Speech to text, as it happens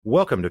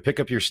Welcome to Pick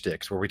Up Your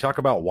Sticks, where we talk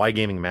about why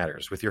gaming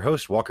matters, with your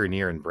hosts Walker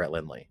Neer and Brett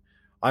Lindley.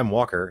 I'm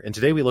Walker, and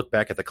today we look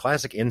back at the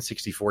classic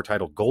N64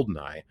 title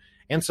GoldenEye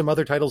and some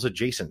other titles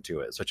adjacent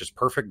to it, such as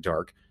Perfect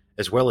Dark,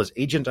 as well as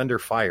Agent Under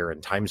Fire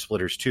and Time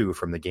Splitters 2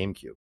 from the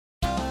GameCube.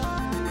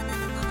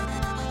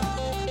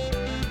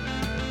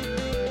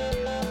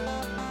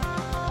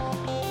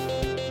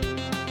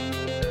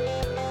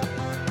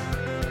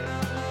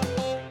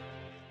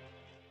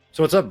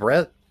 So what's up,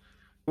 Brett?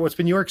 What's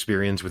been your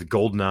experience with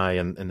GoldenEye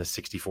and the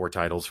 64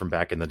 titles from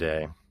back in the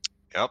day?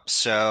 Yep.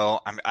 So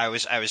I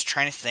was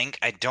trying to think.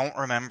 I don't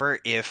remember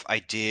if I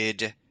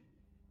did.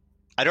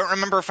 I don't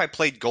remember if I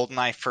played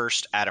GoldenEye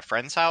first at a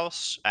friend's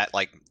house at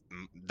like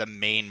the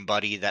main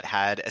buddy that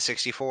had a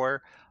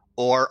 64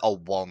 or a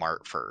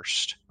Walmart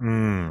first.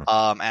 Mm,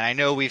 And I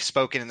know we've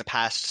spoken in the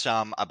past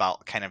some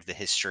about kind of the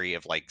history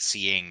of like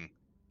seeing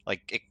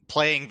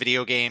playing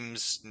video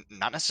games,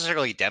 not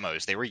necessarily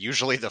demos. They were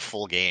usually the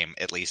full game,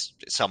 at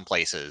least some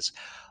places.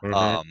 mm-hmm.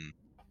 Um,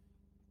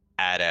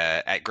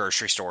 at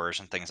grocery stores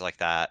and things like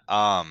that.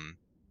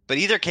 But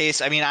either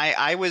case, I mean,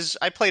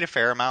 I played a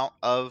fair amount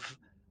of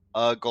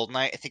GoldenEye.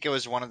 I think it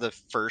was one of the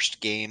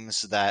first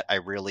games that I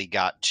really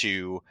got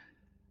to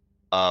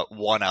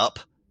one up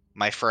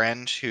my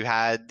friend who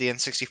had the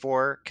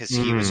N64 because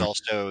he was Mm,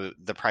 also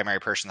the primary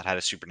person that had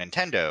a Super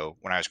Nintendo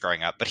when I was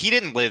growing up. But he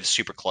didn't live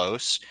super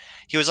close.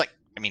 He was like,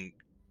 I mean,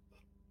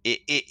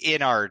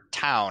 in our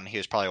town, he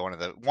was probably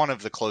one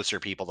of the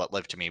closer people that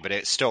lived to me, but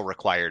it still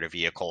required a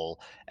vehicle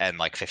and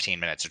like 15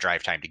 minutes of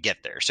drive time to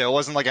get there. So it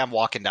wasn't like I'm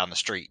walking down the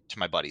street to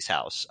my buddy's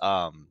house.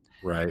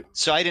 right.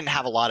 So I didn't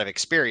have a lot of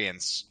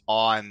experience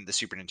on the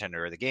Super Nintendo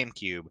or the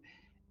GameCube,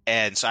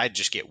 and so I'd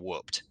just get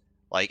whooped.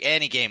 Like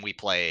any game we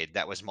played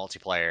that was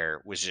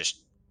multiplayer was just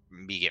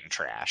me getting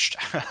trashed.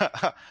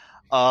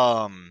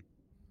 um,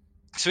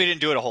 so we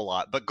didn't do it a whole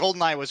lot, but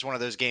GoldenEye was one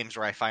of those games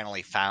where I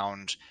finally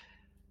found,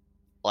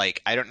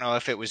 like, I don't know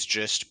if it was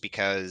just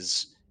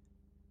because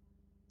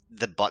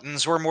the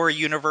buttons were more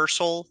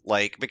universal,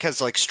 like because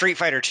like Street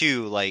Fighter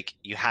 2, like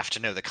you have to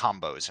know the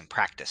combos and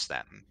practice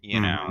them, you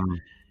know.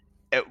 Mm,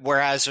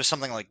 Whereas with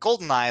something like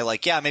GoldenEye,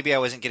 like yeah, maybe I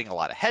wasn't getting a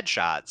lot of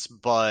headshots,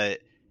 but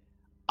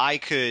I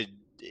could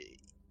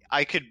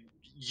I could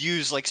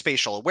use like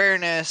spatial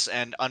awareness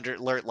and under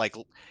learn like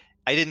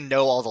I didn't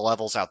know all the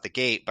levels out the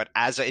gate, but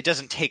as it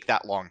doesn't take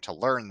that long to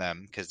learn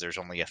them because there's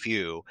only a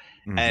few,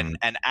 mm-hmm.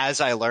 and as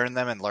I learn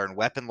them and learn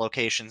weapon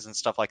locations and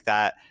stuff like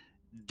that,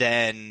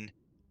 then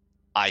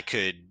I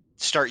could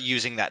start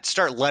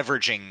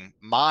leveraging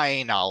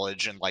my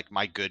knowledge and like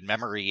my good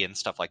memory and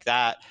stuff like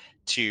that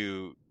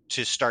to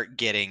start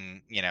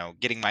getting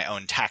my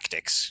own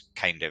tactics,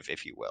 kind of,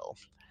 if you will.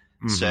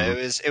 So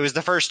Mm-hmm. it was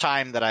the first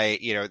time that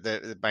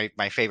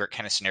my favorite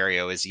kind of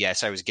scenario is,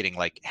 yes, I was getting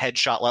like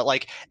headshot,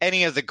 like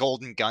any of the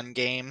golden gun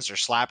games or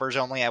slappers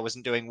only I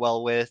wasn't doing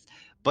well with,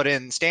 but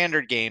in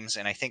standard games,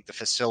 and I think the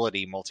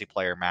facility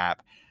multiplayer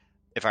map,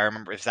 if I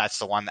remember, if that's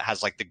the one that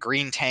has like the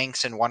green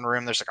tanks in one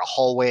room, there's like a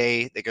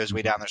hallway that goes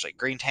way down. There's like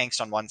green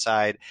tanks on one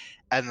side,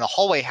 and the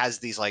hallway has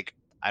these like,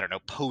 I don't know,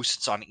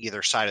 posts on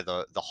either side of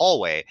the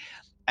hallway.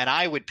 And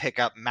I would pick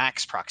up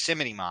max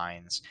proximity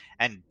mines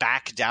and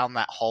back down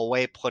that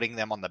hallway, putting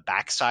them on the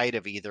backside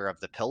of either of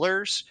the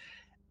pillars.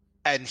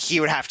 And he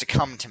would have to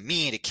come to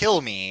me to kill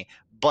me,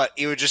 but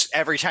it would just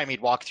every time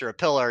he'd walk through a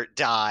pillar,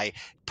 die,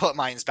 put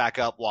mines back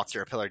up, walk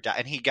through a pillar, die.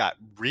 And he got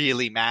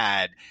really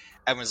mad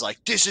and was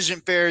like, "This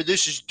isn't fair.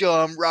 This is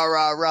dumb. Rah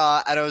rah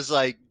rah." And I was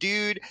like,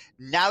 "Dude,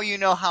 now you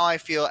know how I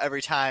feel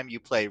every time you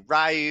play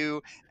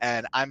Ryu,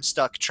 and I'm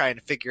stuck trying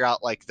to figure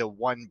out like the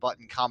one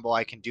button combo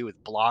I can do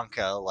with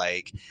Blanca.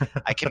 Like,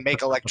 I can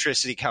make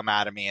electricity come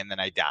out of me and then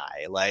I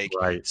die. Like,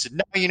 Right. so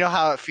now you know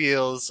how it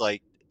feels.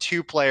 Like,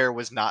 two-player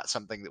was not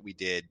something that we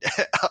did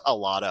a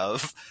lot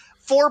of.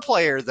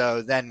 Four-player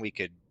though, then we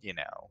could,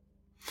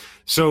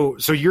 So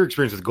your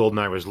experience with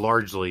GoldenEye was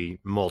largely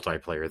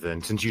multiplayer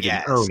then, since you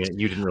didn't yes. own it,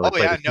 you didn't really Oh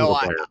play the yeah, no, single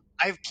player.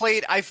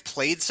 I've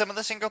played some of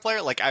the single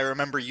player. Like I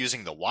remember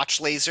using the watch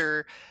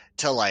laser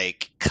to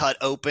like cut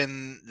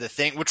open the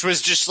thing, which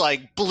was just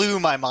like blew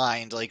my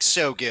mind, like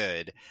so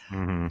good.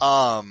 Mm-hmm.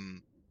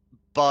 Um,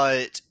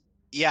 but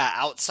yeah,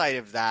 outside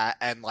of that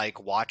and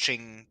like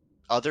watching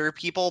other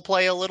people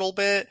play a little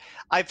bit,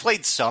 I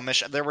played some.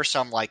 There were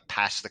some like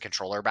pass the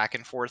controller back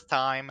and forth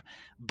time,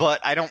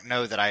 but I don't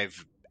know that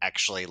I've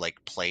actually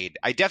like played.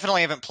 I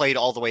definitely haven't played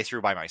all the way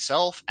through by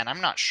myself, and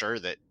I'm not sure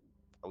that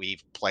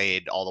we've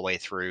played all the way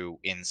through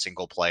in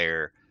single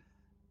player,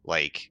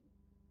 like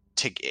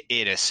to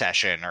in a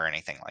session or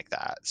anything like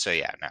that. So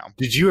yeah, no,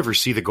 Did you ever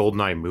see the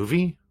GoldenEye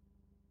movie?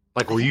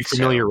 Like, I were you think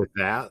familiar so. with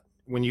that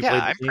when you Yeah,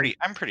 played the I'm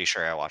game? pretty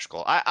sure I watched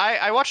Gold.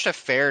 I watched a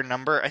fair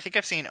number. I think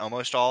I've seen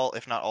almost all,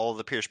 if not all, of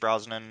the Pierce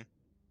Brosnan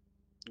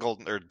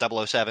Golden or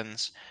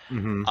 007s.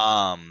 Mm-hmm.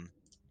 Um,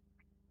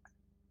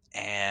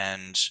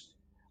 and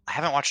I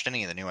haven't watched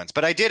any of the new ones,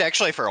 but I did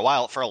actually for a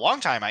while. For a long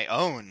time, I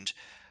owned.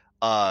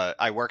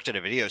 I worked at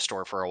a video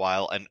store for a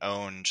while and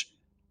owned,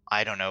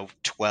 I don't know,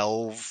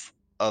 12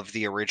 of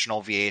the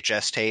original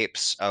VHS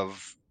tapes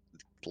of,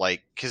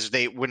 like, because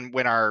they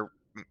when our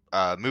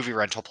movie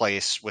rental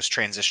place was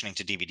transitioning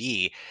to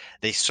DVD,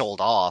 they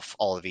sold off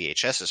all the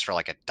VHSs for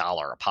like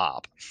 $1 a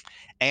pop.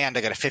 And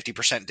I got a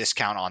 50%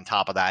 discount on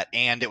top of that.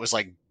 And it was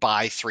like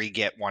buy 3,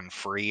 get 1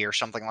 free or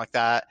something like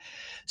that.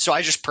 So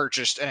I just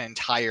purchased an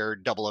entire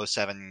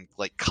 007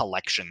 like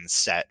collection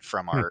set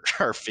from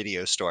our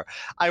video store.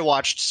 I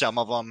watched some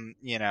of them,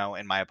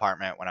 in my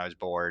apartment when I was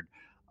bored.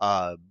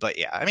 But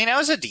yeah, I mean, I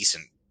was a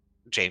decent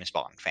James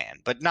Bond fan,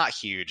 but not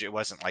huge. It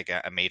wasn't like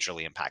a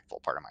majorly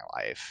impactful part of my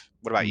life.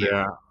 What about you?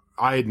 Yeah,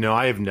 I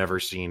have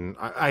never seen.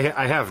 I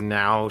have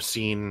now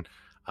seen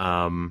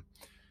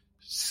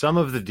some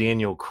of the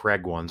Daniel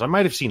Craig ones. I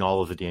might have seen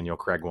all of the Daniel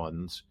Craig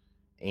ones,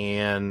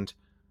 and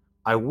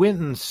I went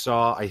and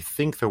saw, I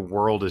think, The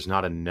World Is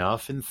Not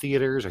Enough in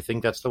theaters. I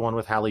think that's the one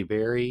with Halle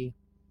Berry.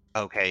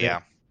 Okay,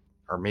 yeah.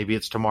 Or maybe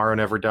it's Tomorrow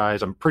Never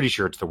Dies. I'm pretty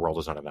sure it's The World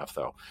Is Not Enough,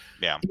 though.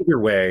 Yeah. Either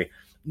way,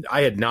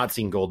 I had not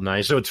seen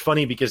GoldenEye. So it's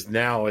funny because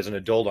now as an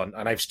adult,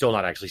 and I've still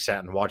not actually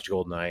sat and watched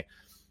GoldenEye,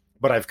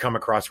 but I've come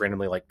across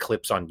randomly like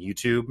clips on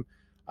YouTube.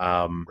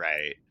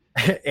 Right.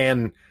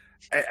 And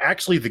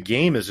actually the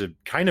game is a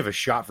kind of a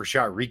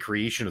shot-for-shot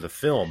recreation of the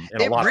film.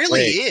 It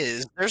really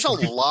is. There's a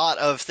lot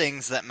of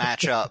things that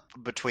match up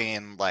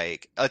between,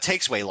 like, it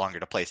takes way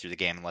longer to play through the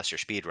game unless you're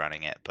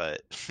speedrunning it,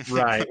 but...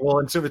 Right. Well,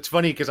 and so it's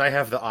funny because I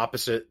have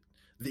the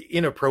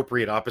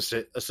inappropriate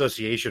opposite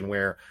association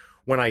where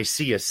when I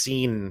see a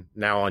scene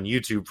now on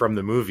YouTube from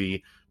the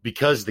movie,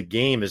 because the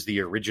game is the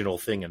original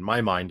thing in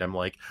my mind, I'm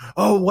like,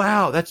 oh,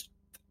 wow, that's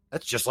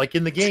just like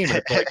in the game.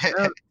 And it's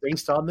like,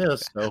 based on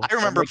this. So I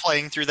remember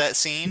playing through that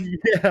scene.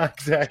 Yeah,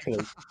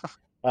 exactly.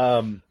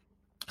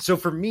 So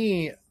for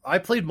me, I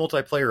played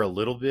multiplayer a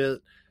little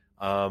bit.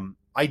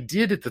 I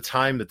did at the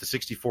time that the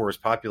 64 was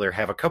popular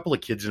have a couple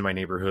of kids in my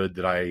neighborhood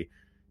that I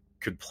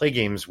could play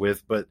games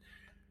with, but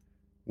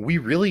we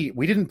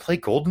didn't play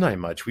GoldenEye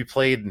much.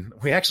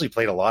 We actually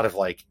played a lot of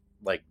like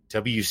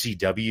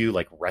WCW,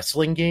 like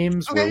wrestling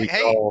games. Okay,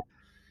 where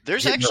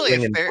there's actually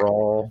a fair...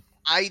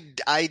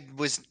 I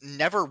was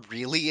never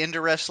really into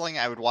wrestling.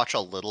 I would watch a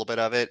little bit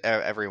of it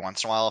every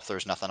once in a while if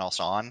there's nothing else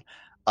on.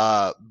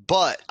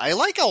 But I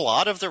like a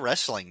lot of the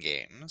wrestling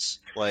games.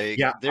 Like,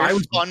 they're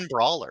fun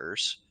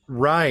brawlers.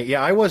 Right.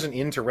 Yeah, I wasn't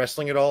into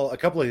wrestling at all. A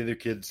couple of the other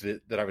kids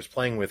that I was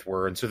playing with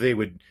were, and so they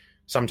would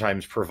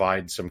sometimes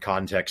provide some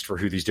context for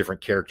who these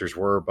different characters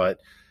were, but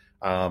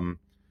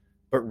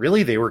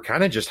really they were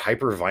kind of just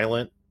hyper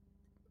violent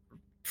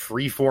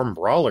free-form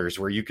brawlers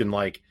where you can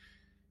like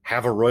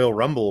have a Royal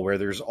Rumble where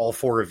there's all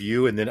 4 of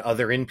you and then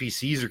other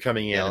NPCs are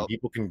coming in and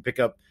people can pick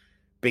up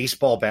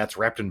baseball bats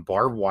wrapped in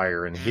barbed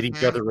wire and hit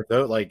each other with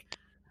those. Like,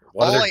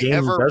 all I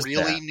ever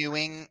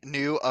really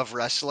knew of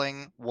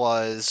wrestling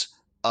was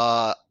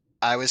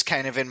I was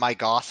kind of in my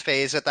goth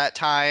phase at that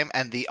time,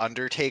 and The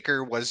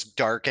Undertaker was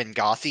dark and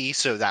gothy,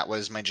 so that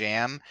was my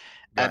jam.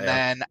 And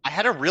then I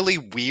had a really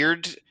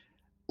weird,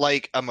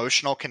 like,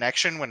 emotional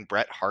connection when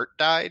Bret Hart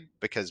died,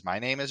 because my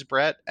name is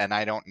Bret, and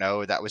I don't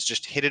know, that was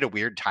just hit at a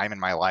weird time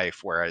in my life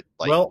where I,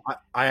 like... Well,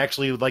 I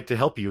actually would like to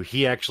help you.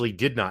 He actually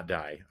did not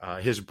die.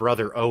 His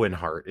brother Owen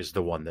Hart is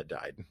the one that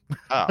died.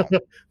 Oh.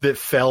 That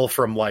fell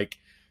from, like,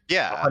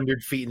 yeah,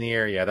 100 feet in the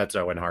air. Yeah, that's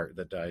Owen Hart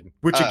that died.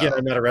 Which, again,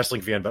 I'm not a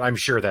wrestling fan, but I'm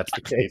sure that's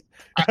the case.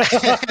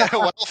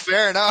 Well,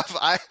 fair enough.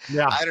 I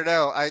don't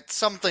know.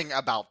 Something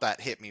about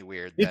that hit me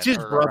weird. It's his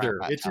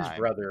brother. It's his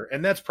brother.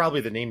 And that's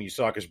probably the name you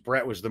saw because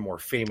Bret was the more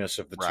famous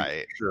of the two,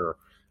 for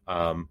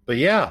sure. But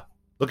yeah,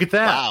 look at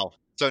that. Wow.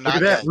 So look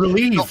at that.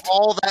 Relieved.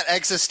 All that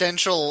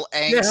existential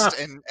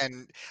angst,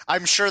 and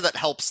I'm sure that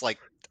helps, like,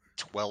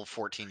 12,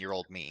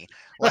 14-year-old me.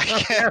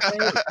 Like,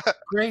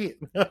 great.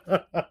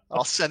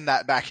 I'll send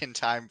that back in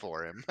time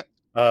for him.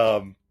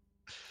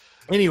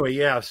 Anyway,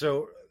 yeah,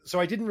 so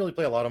I didn't really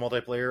play a lot of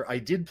multiplayer. I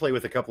did play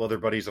with a couple other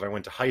buddies that I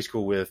went to high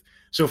school with.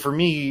 So for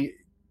me,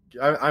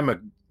 I'm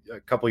a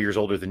couple years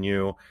older than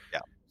you.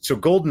 Yeah. So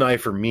GoldenEye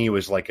for me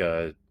was like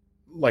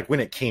when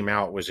it came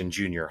out was in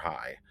junior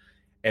high.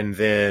 And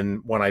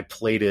then when I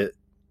played it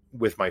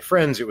with my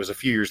friends, it was a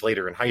few years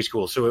later in high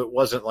school. So it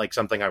wasn't like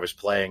something I was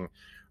playing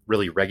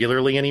really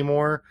regularly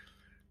anymore,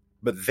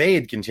 but they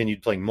had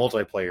continued playing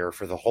multiplayer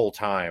for the whole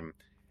time.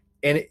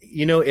 And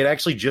it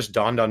actually just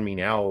dawned on me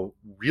now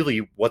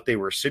really what they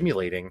were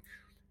simulating.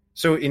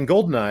 So in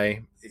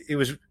GoldenEye, it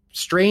was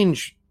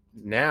strange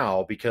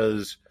now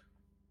because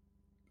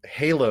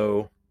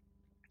Halo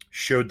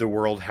showed the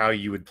world how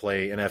you would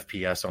play an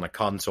FPS on a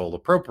console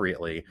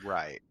appropriately,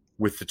 right,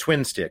 with the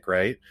twin stick,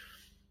 right?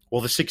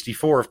 Well, the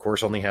 64 of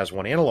course only has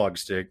one analog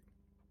stick,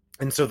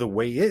 and so the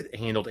way it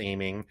handled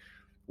aiming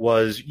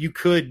was you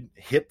could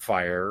hip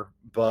fire,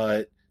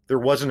 but there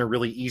wasn't a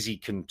really easy,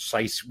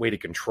 concise way to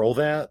control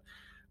that.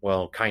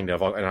 Well, kind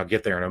of, and I'll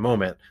get there in a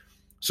moment.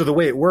 So the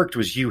way it worked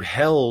was you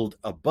held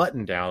a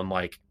button down,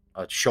 like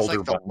a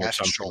shoulder button or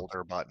something.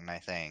 Shoulder button, I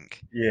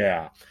think.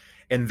 Yeah.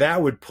 And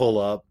that would pull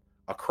up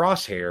a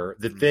crosshair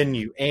that then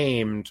you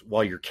aimed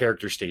while your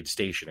character stayed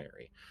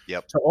stationary.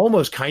 Yep. So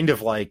almost kind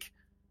of like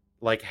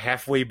like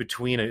halfway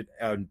between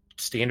a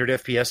standard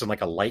FPS and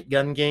like a light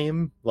gun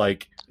game.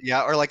 Like,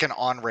 Yeah, or like an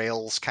on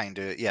rails kind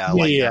of light yeah,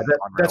 gun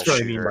on that's rails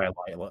what I mean shooter.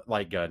 by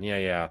light gun. Yeah,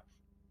 yeah.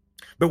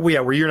 But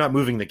yeah, where you're not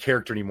moving the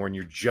character anymore and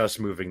you're just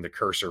moving the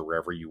cursor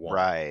wherever you want.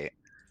 Right.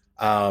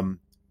 Um,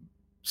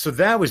 so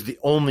that was the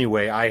only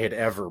way I had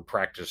ever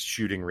practiced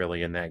shooting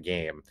really in that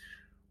game.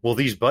 Well,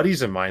 these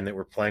buddies of mine that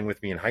were playing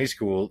with me in high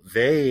school,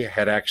 they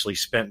had actually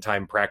spent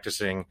time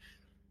practicing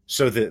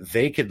so that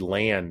they could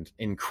land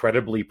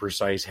incredibly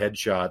precise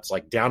headshots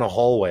like down a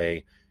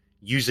hallway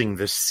using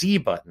the C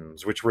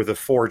buttons, which were the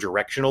 4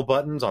 directional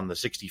buttons on the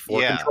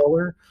 64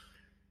 controller,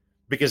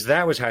 because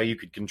that was how you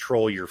could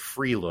control your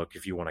free look,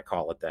 if you want to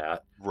call it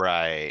that.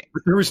 Right.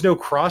 But there was no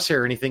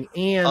crosshair or anything.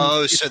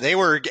 And so they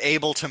were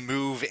able to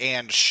move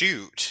and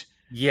shoot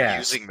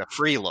using the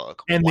free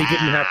look. And they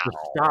didn't have to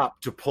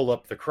stop to pull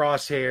up the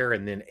crosshair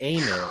and then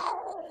aim it.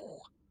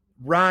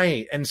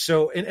 Right. And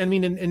so, and I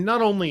mean, and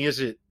not only is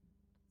it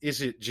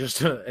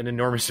just an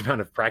enormous amount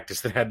of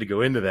practice that had to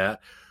go into that,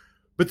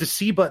 but the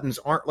C buttons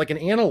aren't like an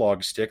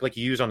analog stick like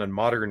you use on a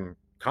modern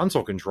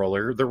console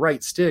controller. The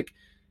right stick,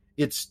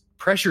 it's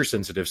pressure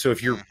sensitive. So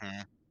if you're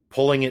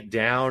pulling it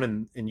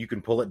down and you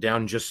can pull it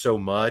down just so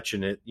much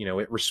and it,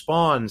 it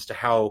responds to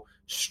how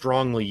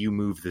strongly you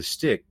move the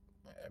stick.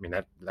 I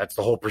mean, that's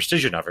the whole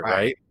precision of it,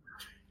 right?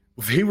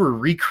 They were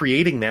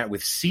recreating that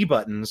with C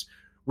buttons,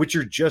 which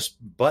are just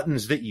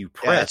buttons that you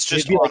press. Yeah, it's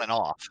just on and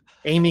off.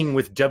 Aiming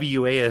with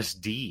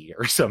WASD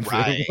or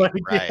something.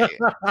 Right.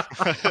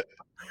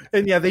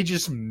 And yeah, they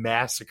just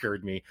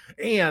massacred me.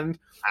 And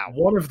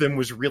one of them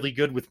was really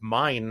good with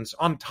mines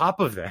on top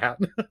of that.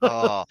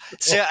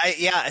 So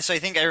I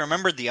think I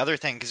remembered the other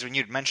thing, because when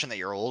you'd mentioned that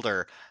you're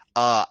older,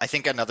 I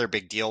think another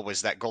big deal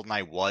was that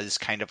GoldenEye was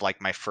kind of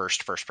like my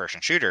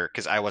first-person shooter,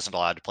 because I wasn't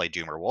allowed to play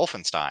Doom or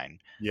Wolfenstein.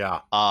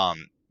 Yeah.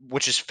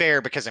 Which is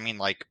fair, because I mean,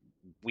 like,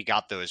 we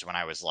got those when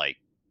I was like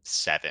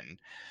 7.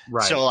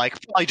 Right. So like,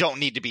 I don't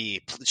need to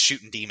be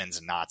shooting demons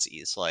and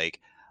Nazis. Like,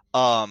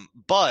 but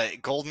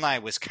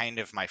GoldenEye was kind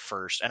of my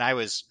first, and I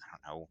was,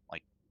 I don't know,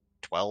 like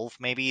 12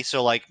 maybe.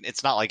 So like,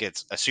 it's not like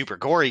it's a super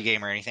gory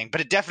game or anything,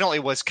 but it definitely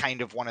was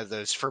kind of one of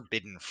those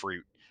forbidden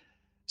fruit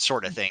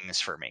sort of things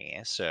for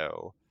me.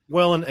 So.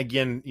 Well, and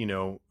again,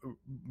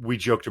 we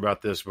joked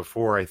about this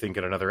before, I think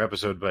in another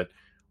episode, but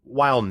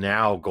while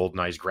now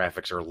GoldenEye's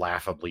graphics are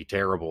laughably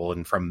terrible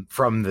and from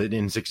the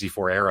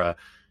N64 era,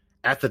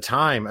 at the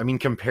time, I mean,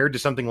 compared to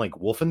something like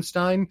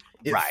Wolfenstein,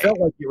 it felt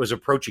like it was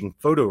approaching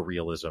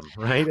photorealism,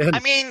 right? And, I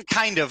mean,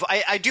 kind of.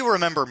 I do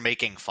remember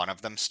making fun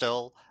of them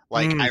still.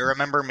 Like, I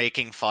remember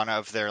making fun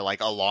of their,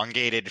 like,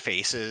 elongated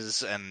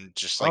faces and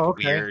just, like,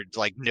 weird,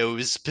 like,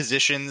 nose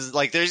positions.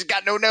 Like, there's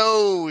got no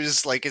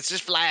nose. Like, it's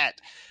just flat.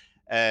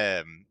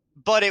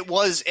 But it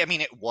was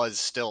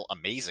still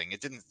amazing. It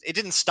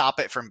didn't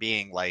stop it from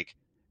being, like,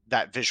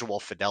 that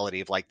visual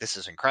fidelity of, like, this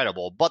is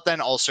incredible. But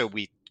then also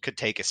we could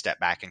take a step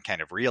back and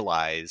kind of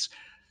realize,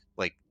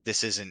 like,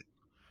 this isn't,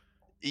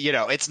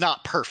 it's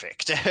not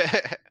perfect.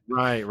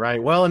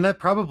 Right. Well, and that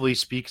probably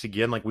speaks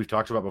again, like we've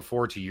talked about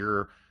before, to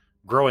your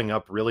growing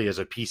up really as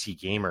a PC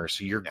gamer.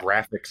 So your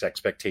graphics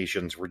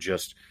expectations were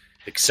just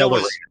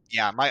accelerated.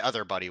 My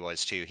other buddy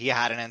was too. He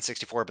had an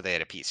N64, but they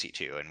had a PC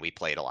too, and we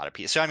played a lot of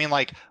PC. So I mean,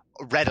 like,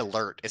 Red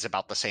Alert is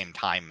about the same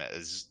time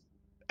as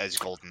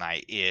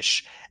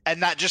GoldenEye-ish,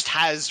 and that just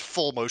has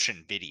full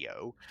motion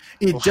video.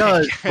 It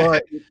does,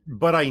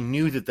 but I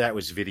knew that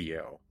was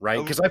video, right?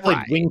 Because I played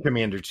Wing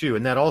Commander too,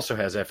 and that also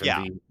has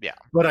FMV. Yeah.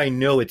 But I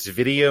know it's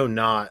video,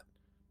 not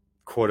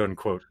quote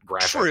unquote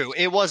graphics. True,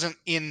 it wasn't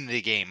in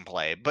the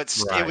gameplay, but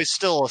it was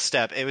still a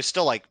step. It was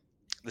still like,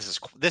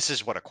 this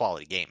is what a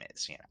quality game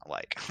is,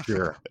 like.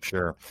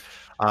 Sure.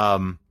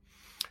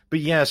 But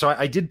yeah, so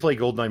I did play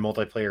GoldenEye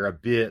multiplayer a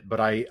bit,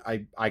 but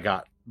I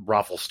got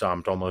raffle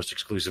stomped almost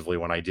exclusively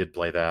when I did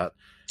play that.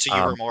 So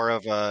you were more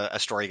of a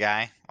story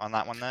guy on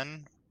that one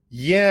then?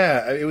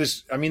 Yeah, it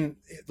was, I mean,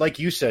 like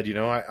you said,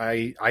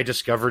 I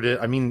discovered it.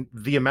 I mean,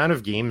 the amount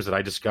of games that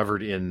I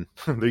discovered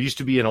there used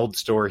to be an old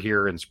store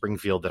here in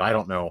Springfield that I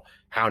don't know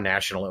how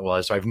national it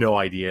was, so I have no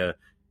idea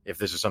if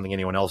this is something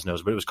anyone else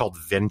knows, but it was called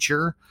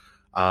Venture.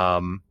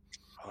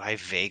 I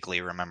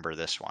vaguely remember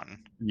this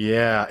one.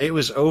 Yeah, it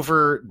was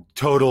over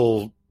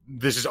total.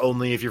 This is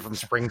only if you're from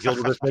Springfield.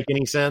 Will this make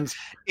any sense?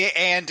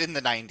 And in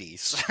the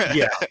 90s.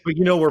 Yeah,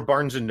 but where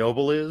Barnes and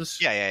Noble is?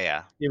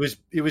 Yeah. It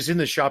was in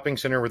the shopping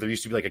center where there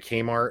used to be like a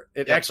Kmart.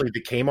 Actually,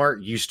 the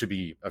Kmart used to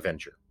be a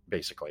Venture,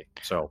 basically.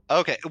 So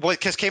okay, well,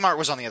 because Kmart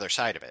was on the other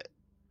side of it,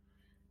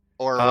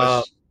 or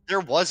was there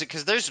was it?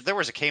 Because there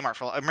was a Kmart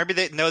for maybe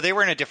they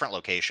were in a different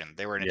location.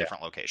 They were in a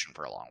different location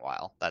for a long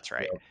while. That's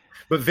right. Yeah.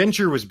 But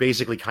Venture was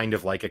basically kind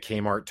of like a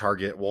Kmart,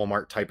 Target,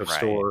 Walmart type of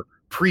store.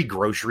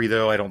 Pre-grocery,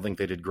 though. I don't think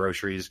they did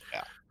groceries.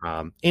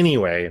 Yeah.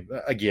 Anyway,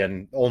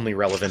 again, only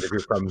relevant if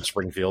you're from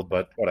Springfield,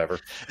 but whatever.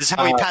 This is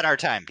how we pad our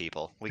time,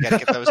 people. We got to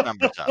get those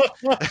numbers up.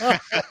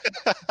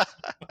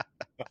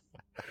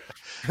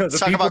 Let's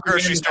talk about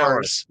grocery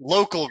stores,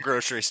 local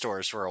grocery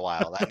stores for a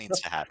while. That needs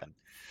to happen.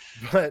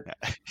 but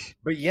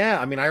but yeah,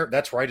 I mean,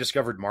 that's where I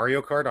discovered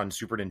Mario Kart on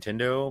Super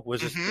Nintendo.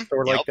 Was a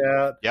store like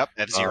that? Yep,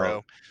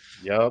 F-Zero.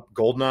 Yep,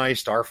 GoldenEye,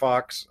 Star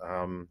Fox.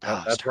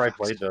 That's Star where I Fox.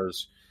 played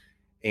those.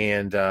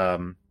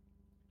 And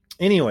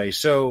anyway,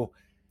 so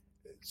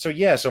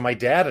yeah, so my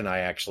dad and I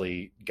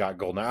actually got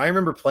GoldenEye. I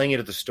remember playing it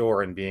at the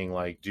store and being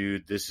like,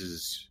 "Dude, this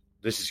is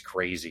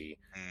crazy."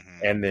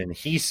 And then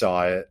he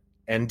saw it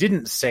and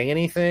didn't say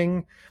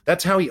anything.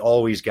 That's how he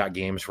always got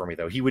games for me,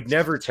 though. He would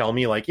never tell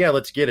me like, "Yeah,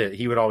 let's get it."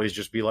 He would always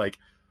just be like,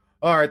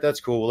 "All right, that's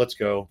cool. Let's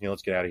go.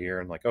 Let's get out of here."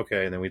 And like,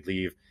 okay, and then we'd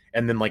leave.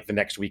 And then like the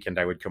next weekend,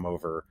 I would come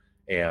over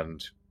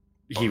and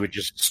he would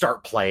just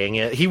start playing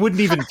it. He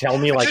wouldn't even tell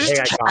me like, just "Hey,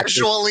 I got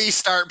casually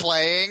start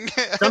playing."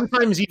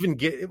 Sometimes even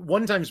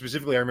one time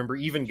specifically, I remember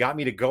even got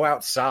me to go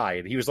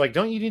outside. He was like,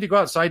 "Don't you need to go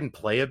outside and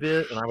play a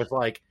bit?" And I was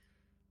like,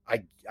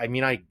 I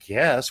mean, I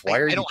guess. Why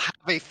are you? I don't have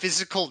a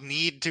physical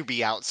need to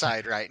be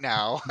outside right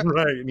now.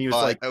 Right. And he was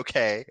like,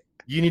 okay,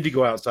 you need to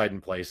go outside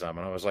and play some.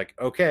 And I was like,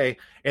 okay.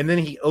 And then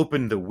he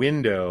opened the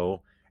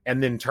window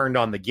and then turned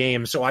on the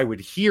game so I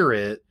would hear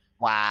it.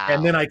 Wow.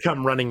 And then I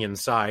come running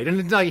inside. And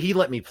it's like, he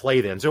let me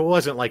play then. So it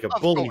wasn't like a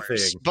bully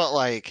thing. But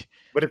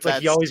it's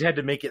like he always had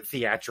to make it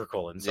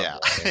theatrical in some way.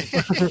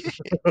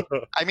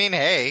 I mean,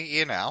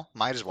 hey,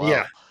 might as well.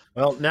 Yeah.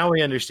 Well, now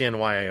we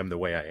understand why I am the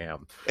way I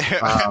am.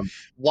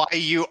 Why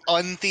you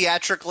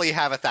untheatrically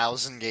have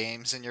 1,000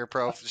 games in your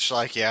profile. Just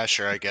like, yeah,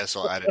 sure, I guess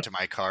I'll add it to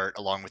my cart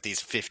along with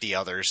these 50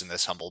 others in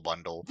this humble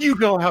bundle. You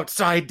go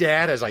outside,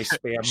 Dad, as I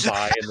spam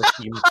by in the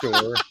Steam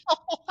store.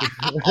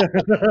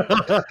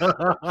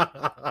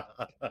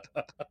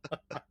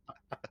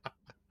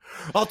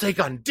 I'll take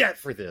on debt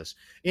for this.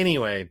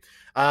 Anyway,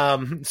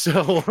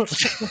 so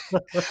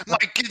my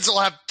kids will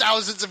have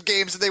thousands of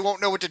games and they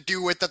won't know what to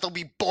do with that. They'll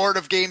be bored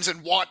of games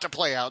and want to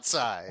play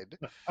outside.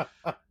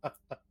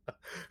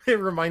 It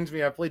reminds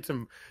me, I played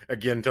some,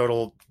 again,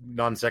 total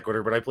non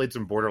sequitur, but I played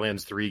some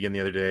Borderlands 3 again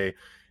the other day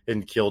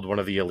and killed one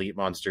of the elite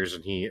monsters.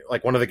 And he,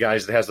 like one of the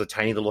guys that has the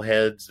tiny little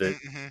heads that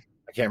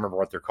I can't remember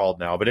what they're called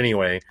now, but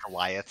anyway.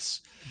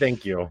 Goliaths.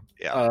 Thank you.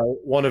 Yeah.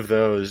 One of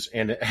those.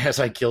 And as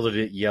I killed it,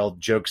 it yelled,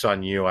 "Joke's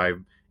on you.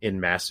 I'm in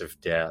massive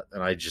debt."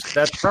 And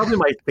that's probably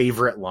my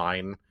favorite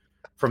line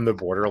from the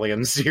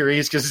Borderlands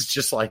series. Cause it's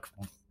just like,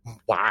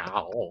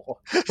 wow.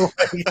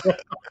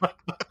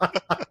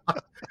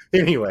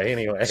 Anyway.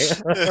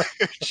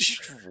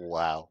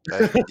 Wow.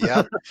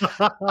 Yep.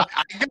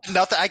 I got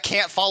nothing. I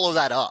can't follow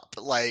that up.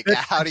 Like,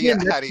 how do you?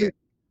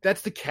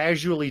 That's the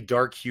casually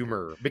dark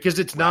humor because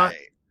it's not.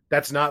 Right.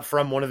 That's not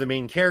from one of the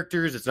main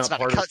characters. It's not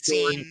part of the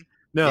story.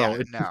 No,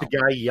 it's just the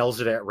guy yells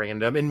it at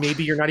random, and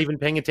maybe you're not even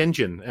paying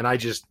attention. And I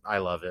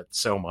love it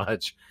so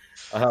much.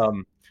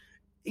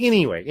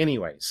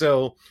 Anyway,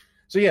 so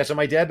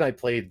my dad and I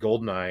played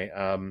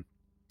GoldenEye,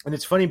 and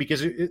it's funny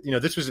because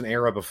this was an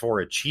era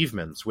before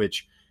achievements,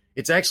 which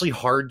it's actually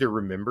hard to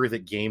remember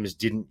that games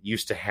didn't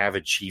used to have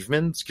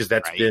achievements because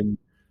that's been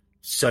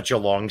such a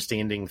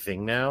long-standing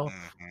thing now,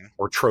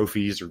 or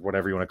trophies or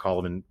whatever you want to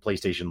call them in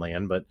PlayStation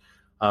land, but.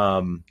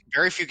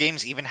 Very few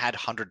games even had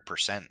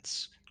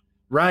 100%.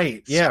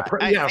 Right. Yeah.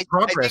 So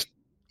progress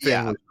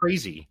thing was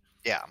crazy.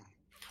 Yeah.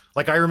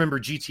 Like I remember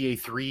GTA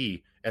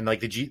 3 and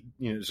like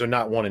so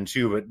not 1 and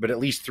 2, but at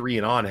least 3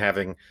 and on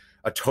having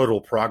a total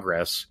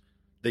progress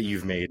that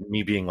you've made.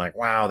 Me being like,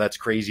 wow, that's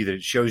crazy that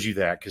it shows you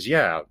that. Cause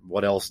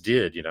what else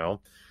did,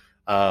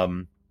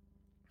 But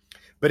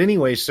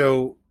anyway,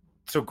 so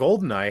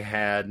GoldenEye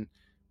had,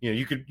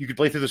 you could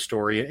play through the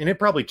story, and it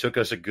probably took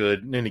us a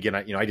good. And again,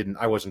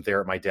 I wasn't there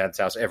at my dad's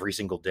house every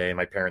single day.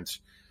 My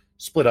parents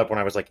split up when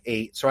I was like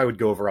 8, so I would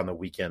go over on the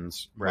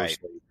weekends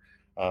mostly,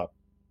 and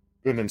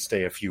then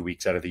stay a few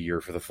weeks out of the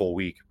year for the full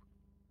week.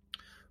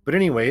 But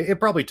anyway, it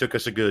probably took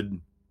us a good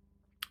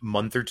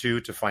month or two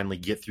to finally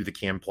get through the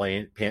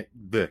campaign.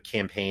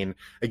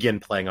 Again,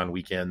 playing on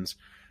weekends.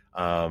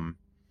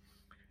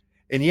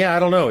 And I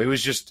don't know. It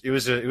was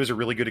a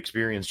really good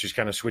experience, just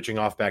kind of switching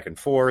off back and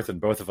forth,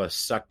 and both of us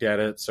sucked at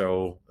it.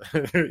 So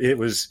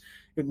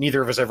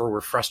neither of us ever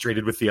were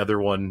frustrated with the other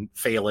one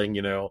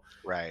failing,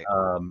 Right.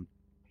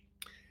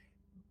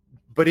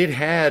 But it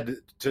had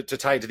to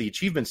tie it to the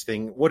achievements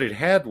thing. What it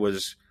had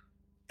was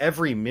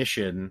every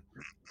mission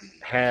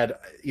had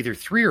either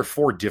 3 or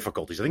 4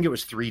 difficulties. I think it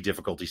was 3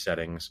 difficulty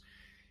settings,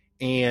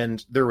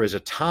 and there was a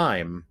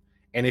time.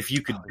 And if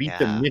you could beat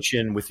the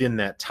mission within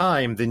that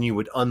time, then you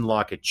would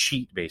unlock a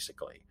cheat,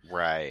 basically.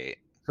 Right.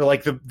 So,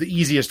 like, the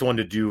easiest one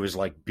to do is,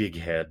 like, big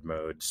head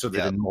mode. So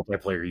that in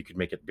multiplayer, you could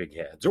make it big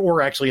heads.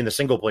 Or actually in the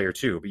single player,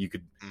 too. But you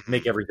could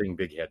make everything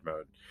big head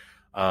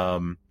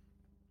mode.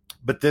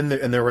 But then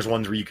there was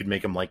ones where you could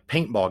make them, like,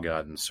 paintball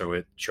guns. So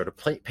it showed a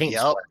paint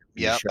splatter.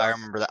 Yep, I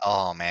remember that.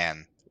 Oh,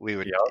 man. We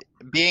would...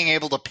 Being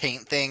able to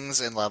paint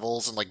things in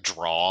levels and, like,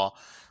 draw.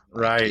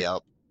 Right.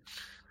 Yep.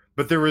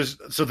 But there was,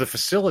 so the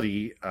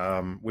facility,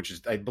 which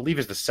is, I believe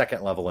is the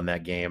second level in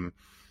that game,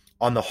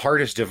 on the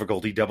hardest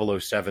difficulty,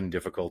 007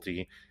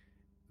 difficulty,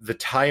 the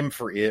time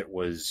for it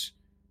was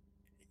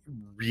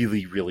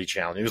really, really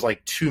challenging. It was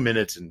like 2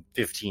 minutes and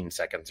 15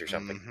 seconds or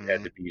something. You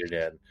had to beat it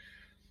in.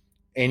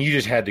 and you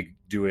just had to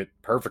do it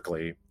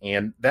perfectly.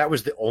 And that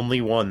was the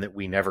only one that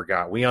we never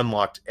got. We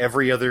unlocked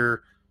every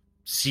other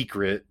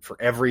secret for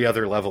every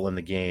other level in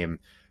the game,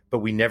 but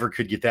we never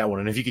could get that one.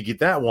 And if you could get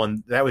that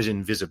one, that was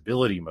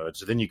invisibility mode.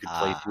 So then you could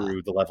play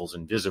through the levels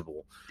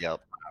invisible,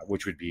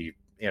 which would be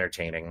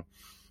entertaining.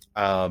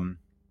 I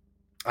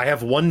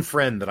have one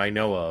friend that I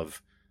know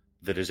of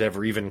that has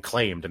ever even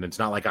claimed, and it's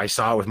not like I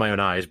saw it with my own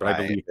eyes, but I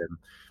believe him.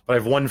 But I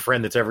have one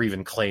friend that's ever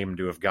even claimed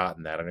to have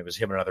gotten that, and it was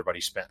him and another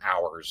buddy spent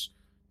hours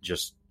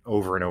just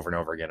over and over and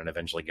over again and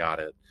eventually got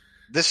it.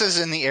 This is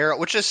in the era,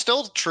 which is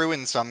still true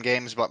in some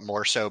games, but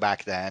more so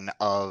back then,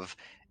 of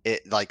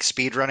it, like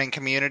speedrunning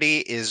community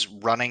is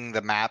running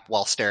the map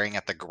while staring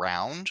at the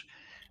ground,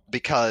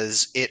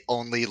 because it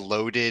only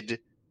loaded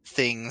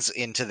things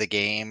into the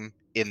game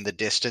in the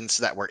distance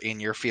that were in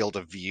your field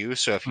of view.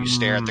 So if you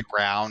stare at the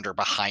ground or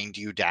behind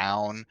you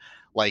down,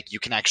 like you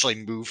can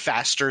actually move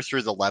faster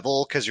through the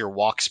level because your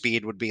walk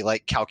speed would be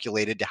like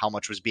calculated to how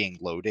much was being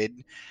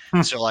loaded.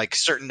 So like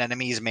certain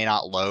enemies may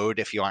not load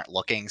if you aren't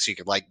looking, so you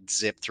could like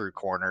zip through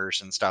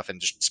corners and stuff and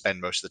just spend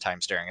most of the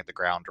time staring at the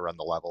ground to run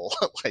the level.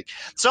 Like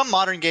some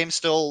modern games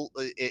still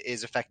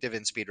is effective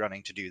in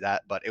speedrunning to do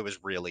that, but it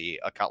was really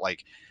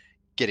like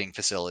getting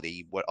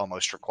Facility what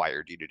almost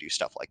required you to do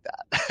stuff like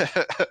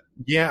that.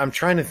 Yeah, I'm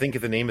trying to think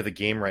of the name of the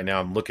game right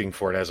now. I'm looking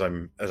for it as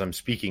I'm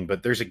speaking,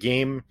 but there's a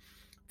game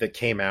that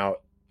came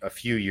out a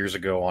few years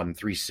ago on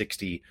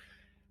 360.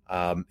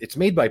 It's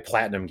made by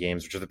Platinum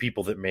Games, which are the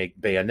people that make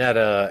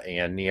Bayonetta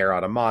and Nier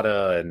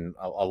Automata and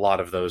a lot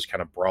of those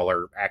kind of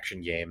brawler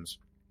action games.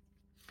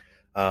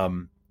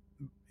 But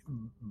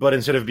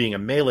instead of being a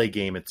melee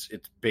game, it's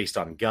based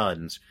on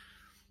guns.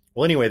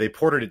 Well, anyway, they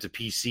ported it to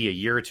PC a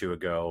year or two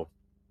ago,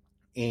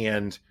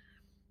 and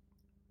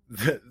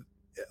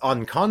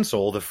on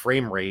console, the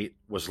frame rate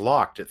was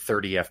locked at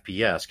 30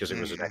 FPS because it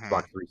was an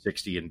Xbox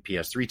 360 and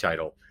PS3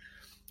 title.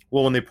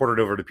 Well, when they port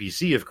it over to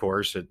PC, of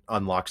course, it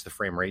unlocks the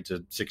frame rate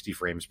to 60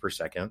 frames per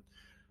second.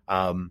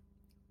 And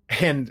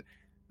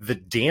the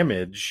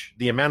damage,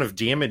 the amount of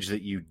damage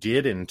that you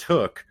did and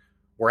took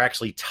were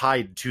actually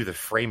tied to the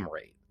frame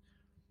rate,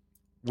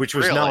 which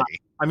was not,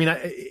 I mean,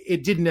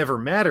 it didn't ever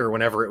matter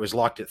whenever it was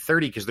locked at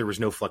 30 because there was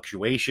no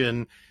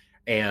fluctuation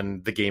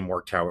and the game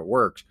worked how it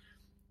worked.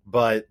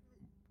 But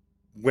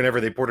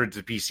whenever they ported it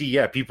to PC,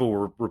 yeah, people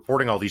were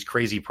reporting all these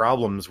crazy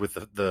problems with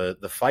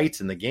the fights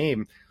in the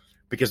game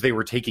because they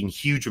were taking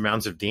huge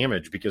amounts of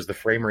damage because the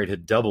frame rate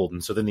had doubled.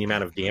 And so then the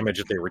amount of damage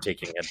that they were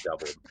taking had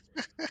doubled,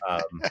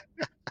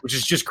 which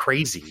is just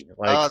crazy.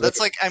 That's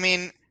like, I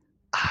mean,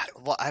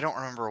 well, I don't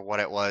remember what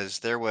it was.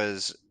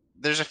 There's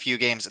a few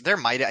games.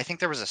 I think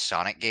there was a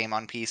Sonic game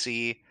on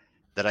PC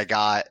that I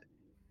got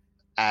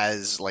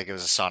as like, it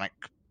was a Sonic,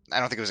 I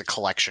don't think it was a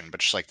collection, but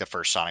just like the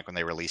first Sonic when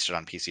they released it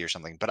on PC or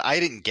something. But I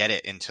didn't get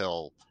it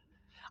until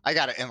I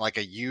got it in like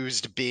a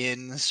used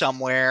bin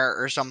somewhere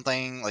or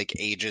something, like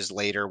ages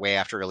later, way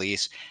after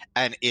release.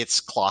 And its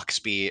clock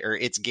speed or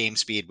its game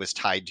speed was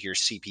tied to your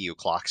CPU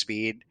clock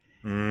speed.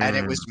 And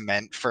it was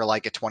meant for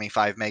like a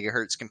 25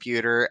 megahertz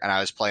computer. And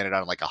I was playing it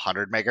on like a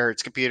 100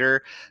 megahertz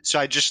computer. So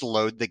I just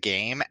load the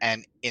game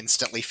and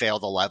instantly fail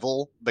the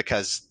level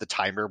because the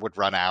timer would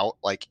run out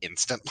like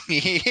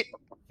instantly.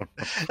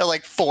 At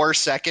like 4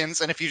 seconds,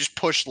 and if you just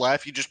push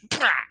left, you just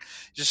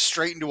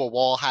straight into a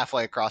wall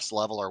halfway across the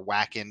level or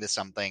whack into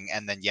something,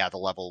 and then the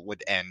level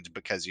would end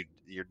because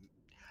your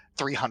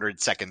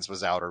 300 seconds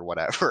was out or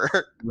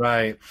whatever.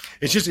 Right.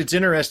 It's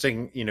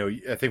interesting. You know,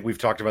 I think we've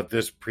talked about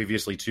this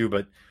previously too,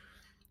 but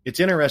it's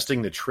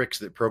interesting the tricks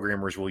that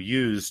programmers will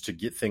use to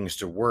get things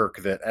to work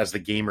that as the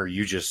gamer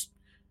you just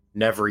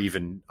never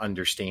even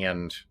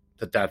understand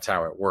that's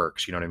how it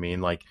works. You know what I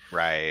mean? Like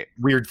right.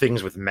 Weird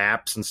things with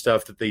maps and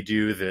stuff that they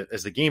do that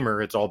as the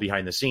gamer, it's all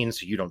behind the scenes.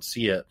 So you don't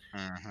see it,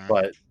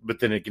 but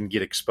then it can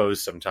get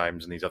exposed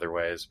sometimes in these other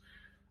ways.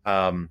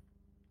 But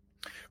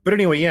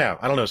anyway, yeah,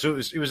 I don't know. So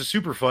it was a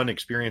super fun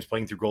experience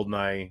playing through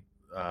GoldenEye.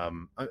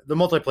 The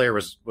multiplayer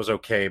was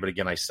okay, but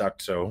again, I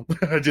sucked. So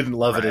I didn't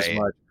love it as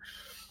much,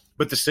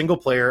 but the single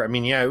player, I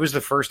mean, yeah, it was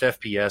the first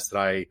FPS that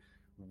I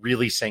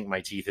really sank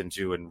my teeth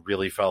into and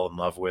really fell in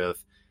love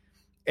with.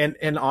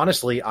 And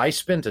honestly, I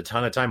spent a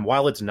ton of time,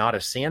 while it's not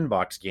a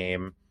sandbox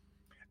game.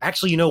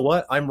 Actually, you know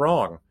what? I'm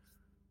wrong.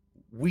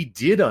 We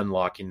did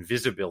unlock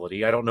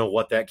invisibility. I don't know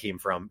what that came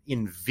from.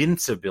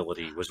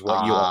 Invincibility was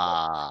what you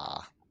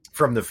unlocked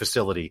from the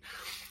Facility.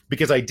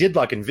 Because I did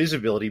lock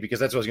invisibility,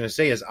 because that's what I was going to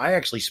say, is I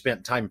actually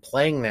spent time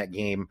playing that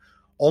game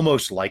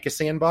almost like a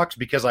sandbox,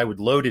 because I would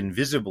load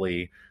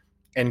invisibly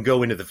and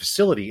go into the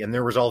Facility, and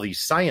there was all these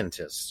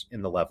scientists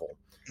in the level.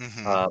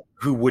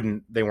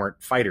 They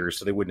weren't fighters,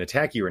 so they wouldn't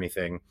attack you or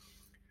anything.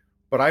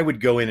 But I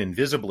would go in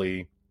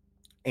invisibly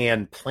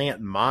and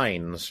plant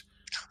mines,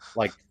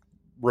 like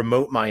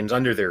remote mines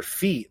under their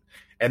feet,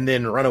 and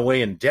then run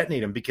away and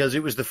detonate them, because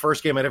it was the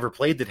first game I'd ever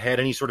played that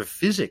had any sort of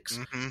physics.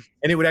 And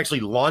it would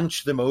actually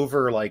launch them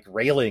over like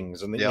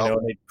railings, and you know,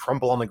 and they'd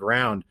crumple on the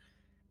ground.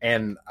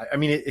 And I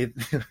mean,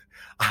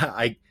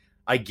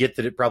 I I get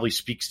that it probably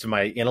speaks to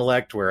my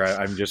intellect where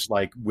I'm just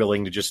like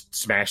willing to just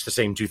smash the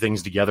same two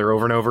things together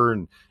over and over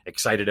and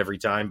excited every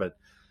time. But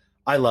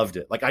I loved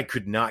it. Like I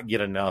could not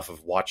get enough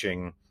of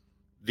watching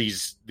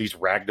these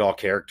ragdoll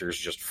characters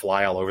just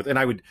fly all over. And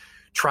I would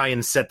try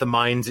and set the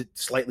mines at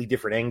slightly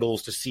different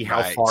angles to see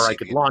how far I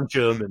could launch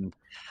them. And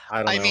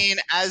I mean,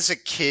 as a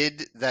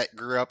kid that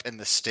grew up in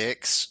the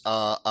sticks,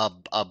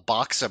 a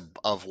box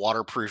of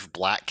waterproof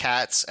black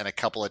cats and a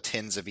couple of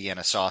tins of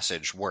Vienna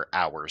sausage were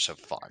hours of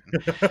fun.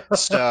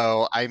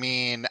 So, I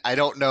mean, I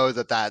don't know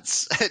that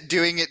that's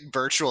doing it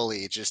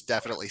virtually just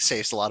definitely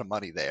saves a lot of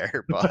money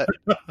there, but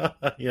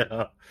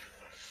yeah.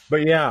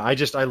 But yeah, I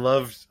just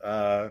loved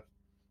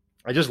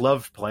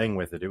playing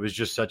with it. It was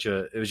just such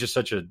an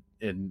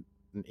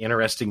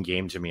interesting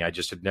game to me. I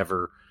just had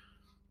never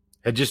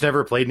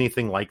played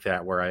anything like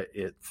that where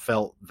it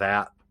felt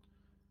that,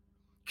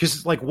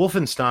 because like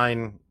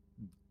Wolfenstein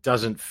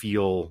doesn't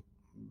feel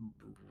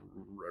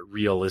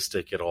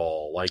realistic at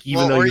all. Like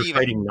even though you're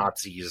fighting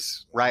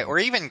Nazis, right? Or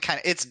even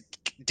it's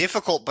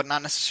difficult, but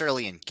not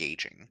necessarily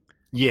engaging.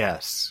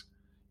 Yes.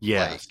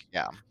 Like,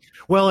 yeah.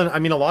 Well, and I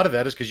mean, a lot of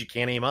that is because you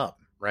can't aim up,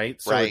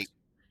 right? So right.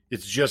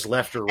 It's just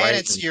left or right.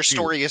 And your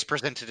story is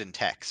presented in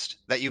text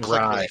that you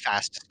click really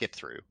fast to skip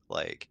through.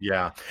 Like,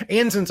 yeah.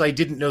 And since I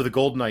didn't know the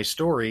GoldenEye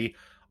story,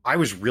 I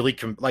was really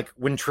like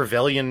when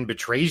Trevelyan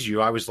betrays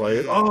you, I was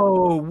like,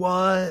 oh,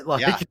 what?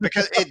 Like, yeah,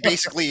 because it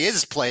basically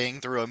is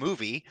playing through a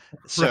movie.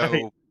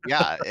 So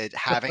yeah,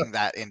 having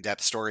that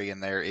in-depth story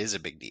in there is a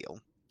big deal.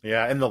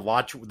 Yeah, and the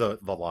watch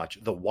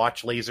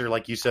laser,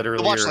 like you said earlier.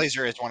 The watch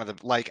laser is one of the,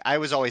 like, I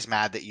was always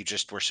mad that you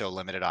just were so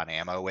limited on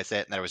ammo with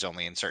it and that it was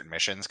only in certain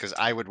missions, because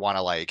I would want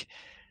to like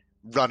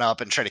run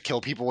up and try to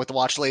kill people with the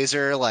watch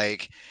laser.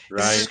 Like,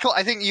 this is cool.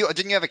 I think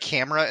didn't you have a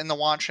camera in the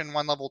watch in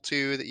one level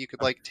 2 that you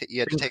could like you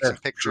had to take some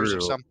pictures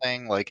or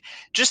something? Like,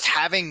 just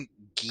having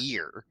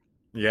gear,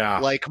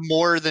 like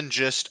more than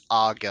just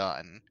a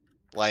gun,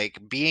 like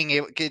being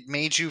able, it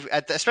made you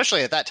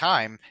especially at that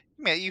time.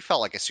 You felt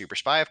like a super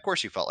spy. Of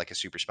course you felt like a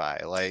super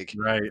spy. Like,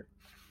 right.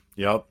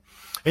 Yep.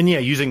 And yeah,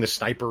 using the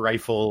sniper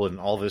rifle and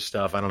all this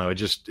stuff. I don't know. It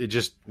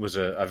just was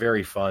a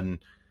very fun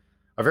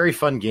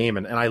game.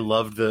 And I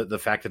loved the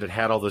fact that it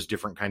had all those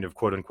different kind of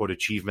quote unquote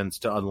achievements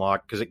to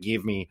unlock, because it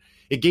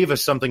gave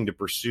us something to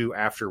pursue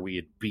after we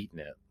had beaten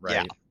it. Right.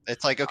 Yeah.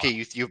 It's like, okay,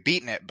 you've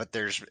beaten it, but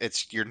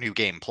it's your new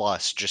game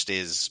plus just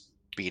is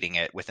beating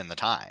it within the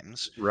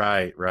times.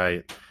 Right.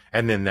 Right.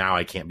 And then now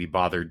I can't be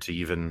bothered to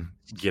even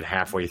get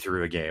halfway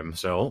through a game.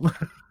 So,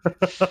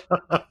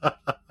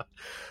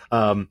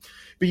 but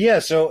yeah,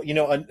 so, you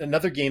know,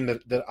 another game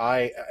that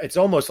it's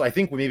almost, I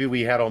think maybe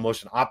we had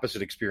almost an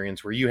opposite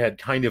experience where you had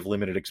kind of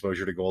limited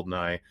exposure to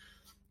GoldenEye.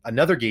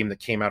 Another game that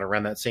came out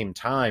around that same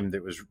time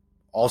that was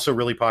also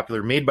really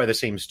popular, made by the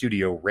same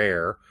studio,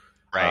 Rare,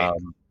 right?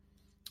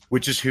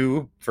 Which is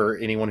for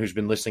anyone who's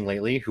been listening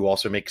lately, who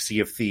also makes Sea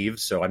of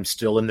Thieves. So I'm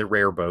still in the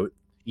Rare boat,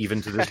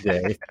 even to this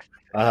day.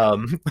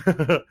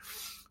 But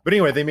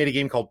anyway, they made a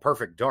game called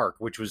Perfect Dark,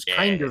 which was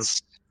kind of,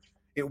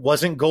 it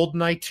wasn't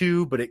GoldenEye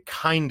 2, but it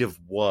kind of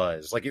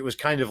was. Like, it was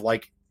kind of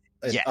like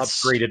an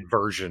upgraded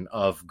version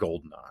of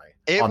GoldenEye.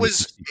 It was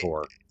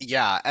 64.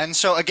 Yeah, and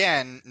so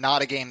again,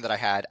 not a game that I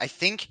had. I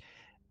think,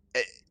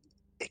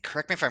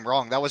 correct me if I'm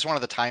wrong, that was one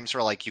of the times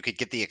where like you could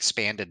get the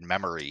expanded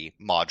memory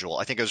module.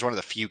 I think it was one of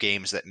the few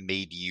games that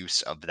made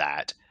use of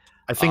that.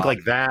 I think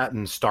like that,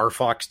 and Star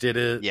Fox did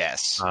it.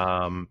 Yes.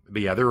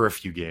 But yeah, there were a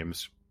few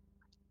games.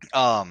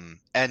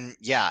 And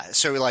yeah,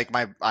 so like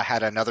I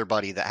had another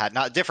buddy that had,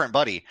 not different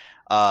buddy,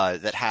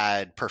 that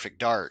had Perfect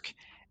Dark,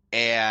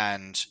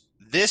 and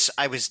this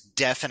I was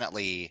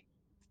definitely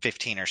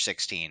 15 or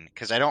 16,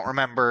 because I don't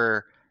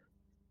remember.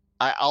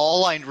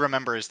 All I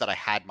remember is that I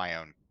had my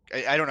own.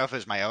 I don't know if it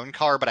was my own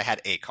car, but I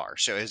had a car.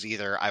 So it was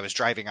either I was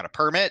driving on a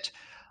permit,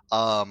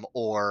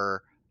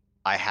 or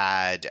I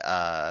had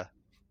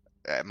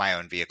my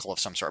own vehicle of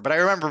some sort. But I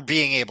remember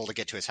being able to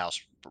get to his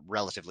house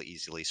relatively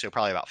easily. So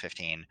probably about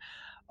 15.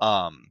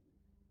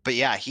 But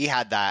yeah, he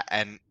had that,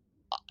 and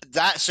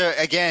that. So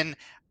again,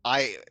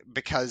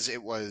 because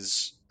it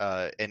was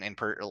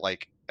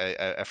like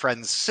a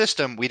friend's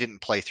system, we didn't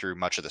play through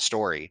much of the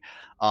story.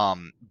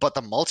 But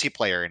the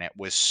multiplayer in it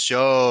was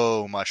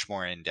so much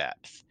more in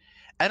depth.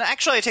 And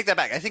actually, I take that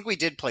back. I think we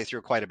did play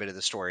through quite a bit of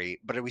the story,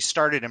 but we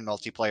started in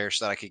multiplayer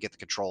so that I could get the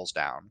controls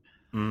down.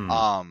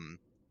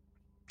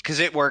 Because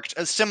it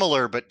worked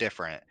similar but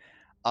different.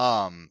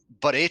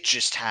 But it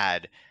just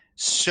had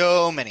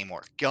so many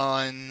more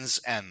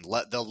guns, and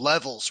the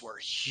levels were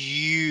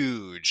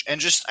huge. And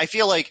just, I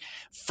feel like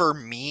for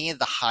me,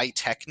 the high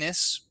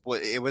techness,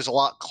 it was a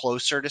lot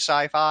closer to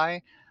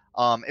sci-fi.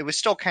 It was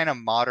still kind of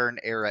modern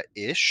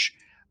era-ish,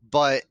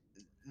 but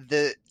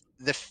the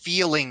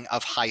feeling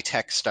of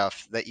high-tech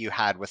stuff that you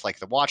had with like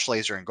the watch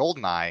laser and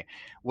GoldenEye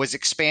was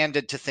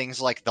expanded to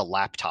things like the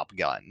laptop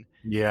gun.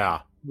 Yeah.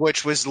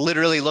 Which was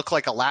literally looked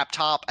like a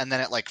laptop, and then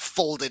it like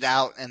folded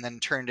out and then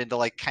turned into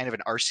like kind of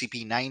an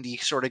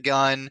RCP-90 sort of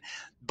gun.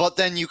 But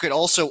then you could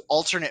also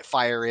alternate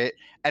fire it,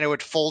 and it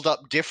would fold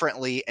up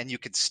differently, and you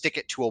could stick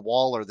it to a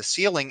wall or the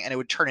ceiling, and it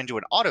would turn into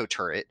an auto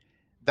turret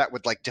that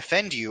would like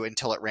defend you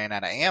until it ran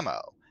out of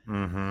ammo.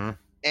 Mm-hmm.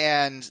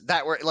 And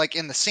that were like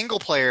in the single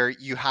player,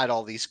 you had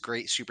all these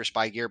great super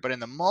spy gear, but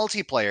in the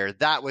multiplayer,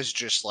 that was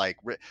just like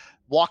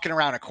walking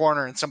around a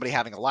corner and somebody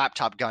having a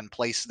laptop gun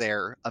placed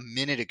there a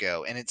minute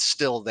ago, and it's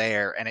still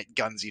there, and it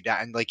guns you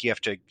down, and like you have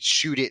to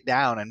shoot it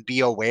down and be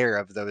aware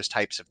of those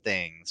types of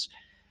things.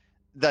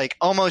 Like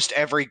almost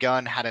every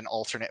gun had an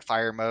alternate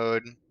fire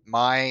mode.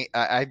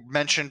 I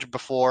mentioned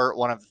before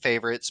one of the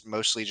favorites,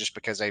 mostly just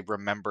because I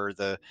remember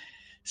the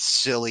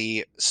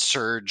silly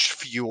surge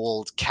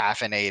fueled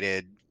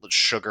caffeinated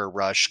sugar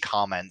rush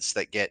comments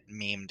that get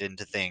memed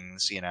into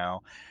things,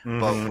 Mm-hmm.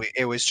 but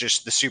it was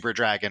just the super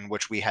dragon,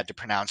 which we had to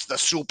pronounce the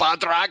super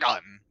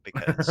dragon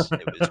because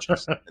it was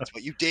just that's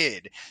what you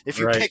did. If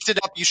you Right. picked it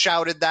up, you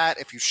shouted that.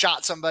 If you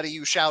shot somebody,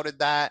 you shouted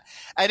that.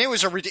 And it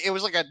was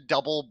like a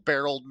double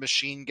barreled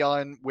machine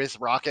gun with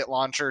rocket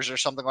launchers or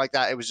something like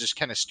that. It was just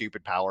kind of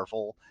stupid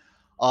powerful.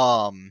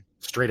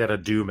 Straight out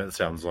of Doom, it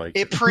sounds like.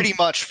 It pretty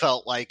much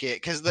felt like it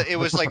because it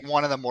was like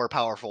one of the more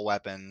powerful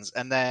weapons.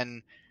 And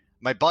then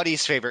my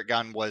buddy's favorite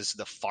gun was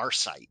the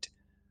Farsight,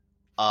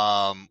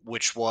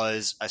 which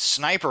was a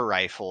sniper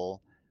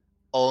rifle,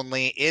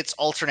 only its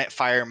alternate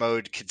fire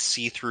mode could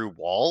see through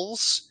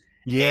walls.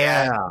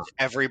 Yeah. And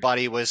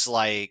everybody was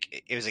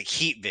like, it was like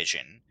heat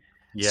vision.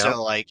 Yeah.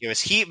 So like it was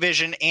heat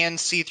vision and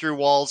see through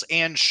walls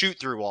and shoot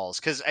through walls.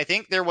 Because I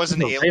think there was an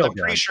No, alien. I'm railgun.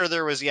 pretty sure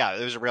there was a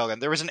railgun.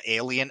 There was an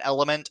alien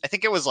element. I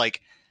think it was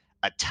like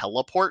a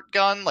teleport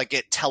gun. Like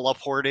it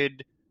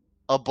teleported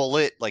a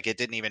bullet. Like it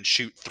didn't even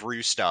shoot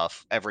through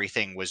stuff.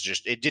 Everything was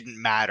just, it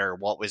didn't matter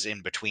what was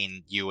in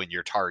between you and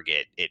your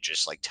target. It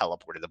just like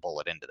teleported the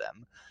bullet into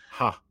them.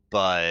 Huh.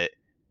 But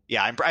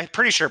yeah, I'm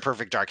pretty sure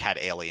Perfect Dark had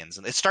aliens.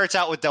 And it starts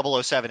out with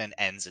 007 and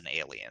ends in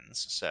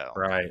aliens. So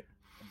Right.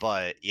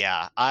 But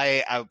yeah,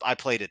 I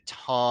played a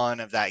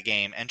ton of that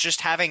game, and just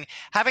having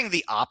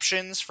the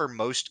options for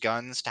most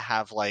guns to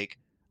have like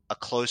a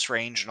close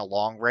range and a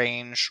long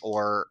range,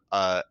 or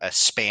a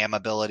spam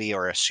ability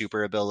or a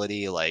super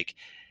ability, like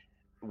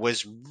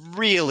was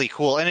really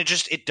cool, and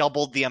it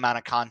doubled the amount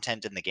of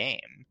content in the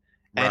game.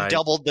 And Right.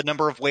 doubled the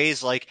number of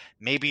ways. Like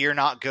maybe you're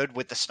not good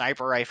with the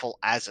sniper rifle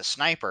as a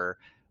sniper,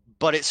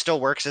 but it still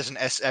works as an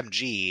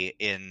SMG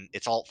in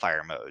its alt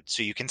fire mode,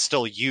 so you can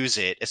still use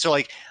it. So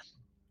like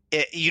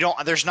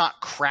there's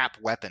not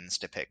crap weapons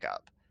to pick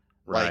up.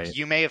 Right. Like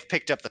you may have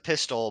picked up the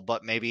pistol,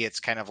 but maybe it's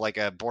kind of like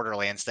a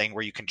Borderlands thing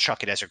where you can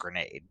chuck it as a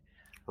grenade.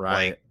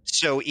 Right. Like,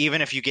 so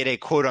even if you get a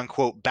quote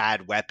unquote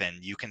bad weapon,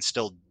 you can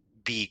still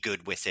be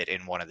good with it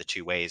in one of the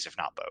two ways, if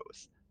not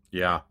both.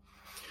 Yeah.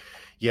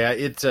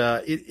 Yeah.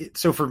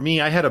 So for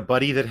me, I had a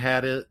buddy that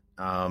had it.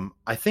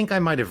 I think I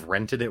might have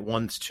rented it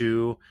once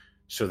too.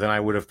 So then I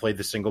would have played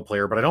the single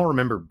player, but I don't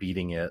remember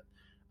beating it.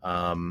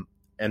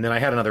 And then I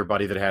had another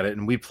buddy that had it,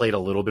 and we played a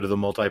little bit of the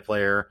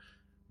multiplayer,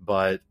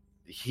 but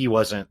he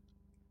wasn't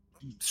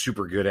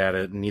super good at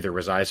it, and neither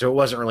was I. So it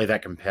wasn't really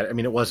that competitive.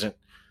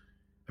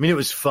 It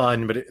was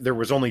fun, but there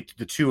was only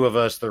the two of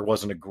us. There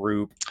wasn't a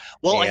group.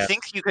 Well, I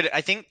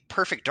think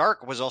Perfect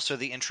Dark was also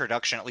the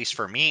introduction, at least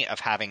for me, of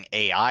having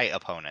AI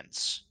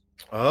opponents.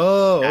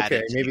 Oh,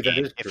 okay. Maybe that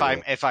is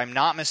true. If I'm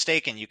not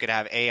mistaken, you could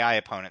have AI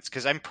opponents,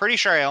 because I'm pretty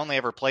sure I only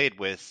ever played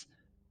with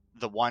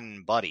the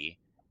one buddy.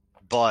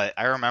 But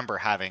I remember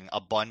having a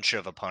bunch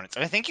of opponents.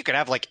 And I think you could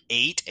have like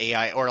 8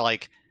 AI, or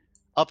like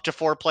up to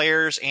 4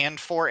 players and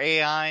 4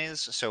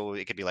 AIs. So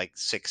it could be like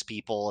 6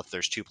 people if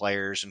there's 2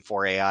 players and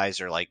 4 AIs,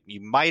 or like you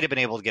might have been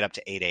able to get up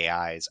to 8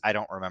 AIs. I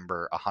don't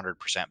remember 100%,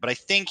 but I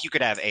think you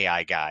could have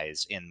AI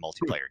guys in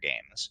multiplayer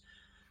games.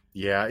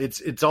 Yeah,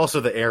 it's also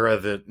the era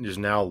that is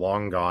now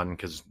long gone,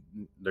 because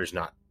there's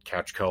not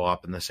couch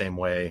co-op in the same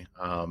way.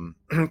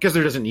 Because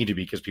there doesn't need to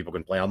be, because people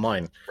can play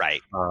online.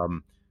 Right.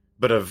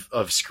 But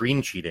of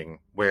screen cheating,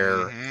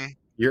 where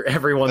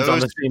everyone's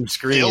on the same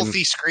screen.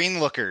 Filthy screen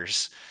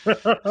lookers.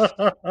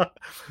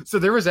 So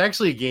there was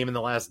actually a game in the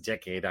last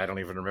decade, I don't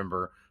even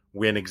remember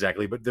when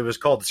exactly, but it was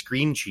called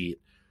Screen Cheat,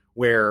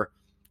 where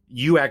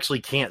you actually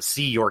can't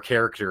see your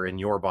character in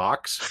your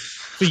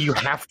box, so you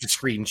have to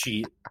screen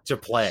cheat to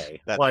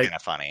play. That's like, kind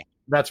of funny.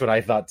 That's what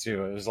I thought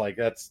too. It was like,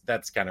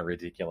 that's kind of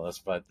ridiculous.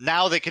 But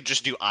now they could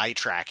just do eye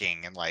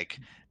tracking and like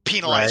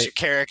penalize your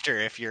character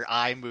if your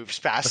eye moves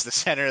past the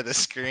center of the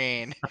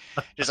screen.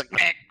 Just like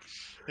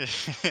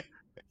meh.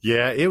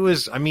 Yeah, it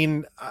was.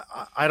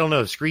 I don't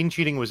know. Screen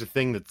cheating was a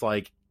thing that's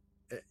like,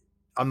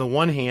 on the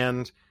one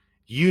hand,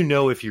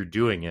 if you're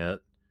doing it,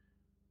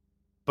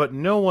 but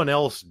no one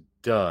else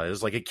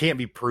does. Like, it can't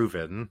be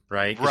proven,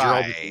 right? Because you're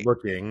all just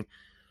looking.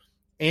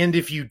 And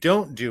if you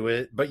don't do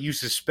it, but you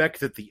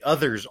suspect that the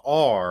others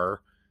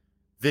are,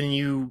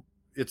 then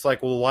it's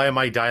like, well, why am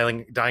I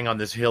dying on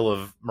this hill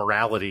of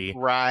morality?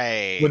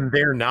 Right. When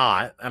they're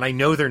not. And I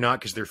know they're not,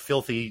 because they're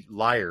filthy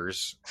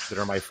liars that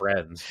are my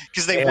friends.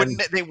 Because they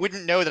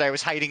wouldn't know that I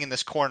was hiding in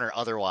this corner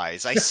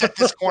otherwise. I set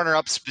this corner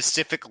up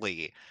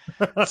specifically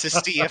to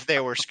see if they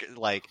were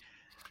like,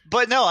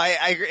 but no,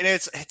 I agree.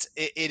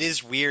 It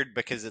is weird,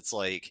 because it's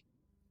like,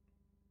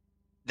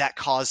 that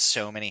caused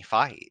so many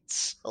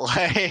fights.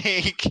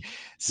 Like, Yeah.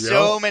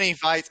 so many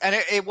fights. And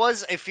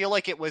I feel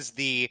like it was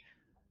the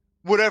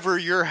whatever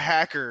your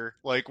hacker,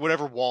 like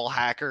whatever wall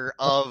hacker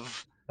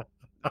of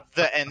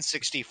the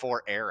N64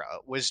 era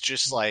was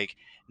just like,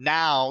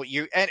 now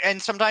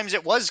and sometimes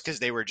it was because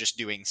they were just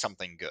doing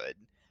something good.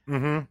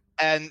 Mm-hmm.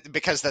 And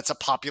because that's a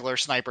popular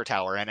sniper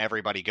tower and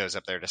everybody goes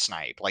up there to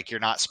snipe. Like, you're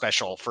not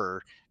special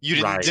you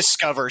didn't Right.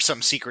 discover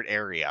some secret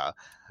area.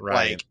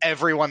 Right. Like,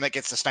 everyone that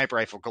gets the sniper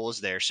rifle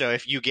goes there. So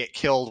if you get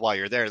killed while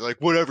you're there, like,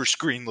 whatever,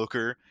 screen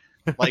looker.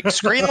 Like,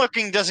 screen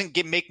looking doesn't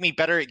make me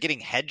better at getting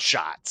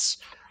headshots.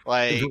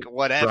 Like,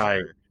 whatever.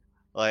 Right.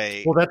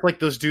 Like, Well, that's like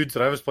those dudes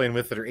that I was playing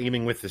with that are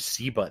aiming with the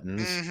C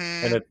buttons. And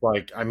mm-hmm. it's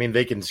like, I mean,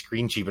 they can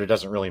screen cheat, but it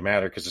doesn't really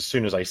matter because as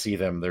soon as I see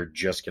them, they're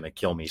just going to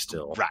kill me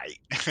still. Right.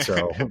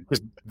 So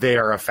 'cause they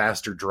are a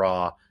faster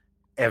draw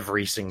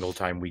every single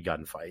time we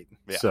gunfight.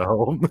 Yeah.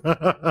 So,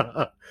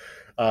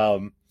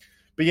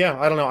 but yeah,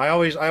 I don't know. I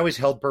always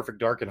held Perfect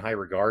Dark in high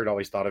regard.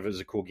 Always thought of it as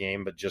a cool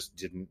game, but just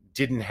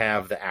didn't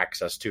have the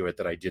access to it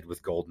that I did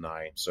with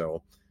GoldenEye.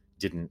 So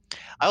didn't.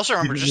 I also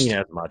remember didn't just mean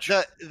as much.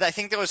 I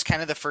think that was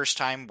kind of the first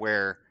time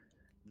where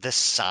the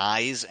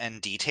size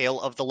and detail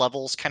of the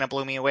levels kind of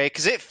blew me away,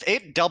 because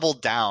it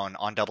doubled down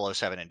on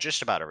 007 in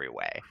just about every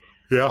way.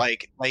 Yeah.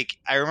 Like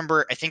I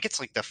remember, I think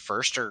it's like the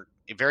first or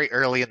very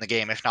early in the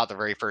game, if not the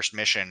very first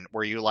mission,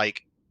 where you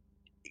like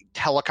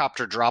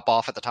helicopter drop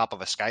off at the top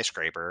of a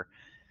skyscraper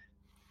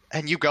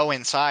and you go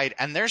inside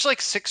and there's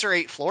like 6 or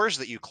 8 floors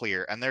that you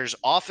clear, and there's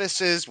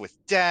offices with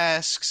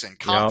desks and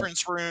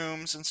conference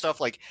rooms and stuff.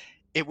 Like,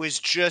 it was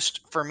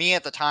just, for me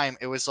at the time,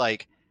 it was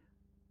like,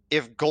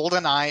 if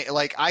GoldenEye,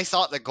 like, I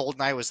thought that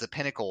GoldenEye was the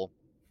pinnacle,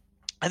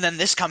 and then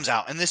this comes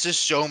out and this is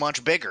so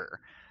much bigger.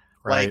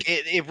 Right. Like,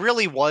 it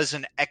really was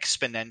an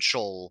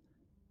exponential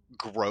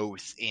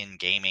growth in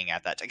gaming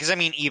at that time. Because I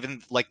mean,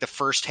 even like the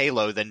first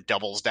Halo then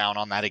doubles down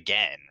on that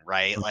again,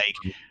 right? Like,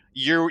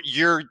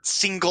 your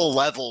single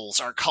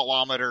levels are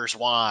kilometers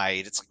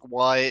wide. It's like,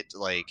 what?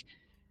 Like,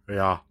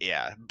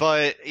 yeah.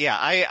 But yeah,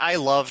 I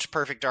loved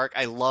Perfect Dark.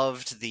 I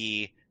loved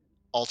the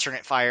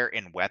alternate fire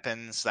in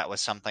weapons. That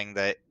was something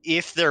that,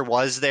 if there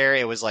was there,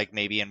 it was like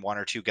maybe in 1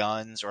 or 2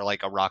 guns, or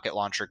like a rocket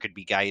launcher could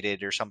be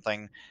guided or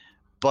something.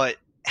 But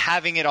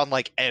having it on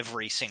like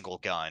every single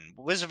gun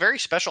was very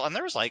special. And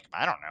there was like,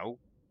 I don't know,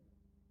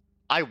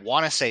 I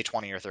want to say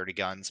 20 or 30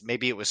 guns.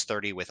 Maybe it was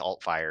 30 with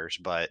alt fires,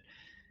 but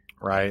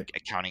right,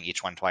 counting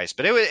each one twice.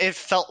 But it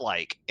felt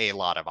like a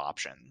lot of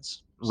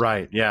options.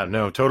 Right. Yeah.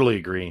 No. Totally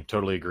agree.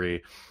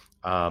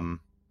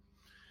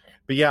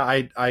 But yeah,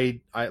 I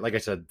like I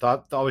said,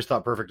 always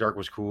thought Perfect Dark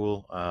was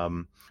cool.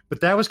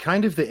 But that was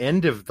kind of the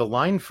end of the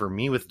line for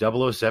me with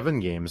 007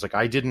 games. Like,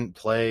 I didn't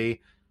play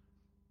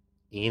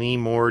any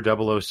more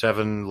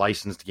 007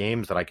 licensed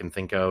games that I can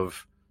think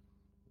of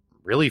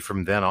really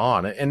from then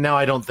on. And now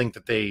I don't think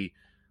that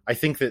I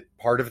think that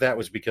part of that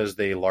was because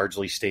they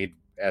largely stayed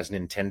as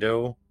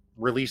Nintendo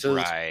releases.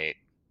 Right.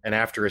 And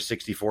after a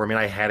 64, I mean,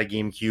 I had a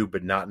GameCube,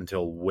 but not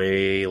until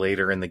way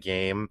later in the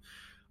game.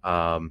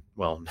 Well,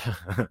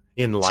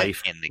 in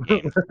life. In the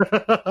game.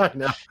 I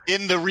know.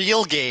 In the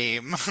real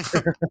game.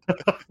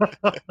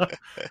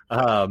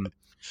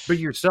 But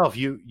yourself,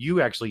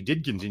 you actually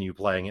did continue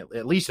playing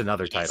at least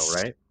another title,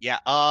 right?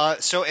 Yeah.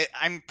 So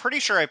I'm pretty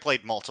sure I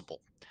played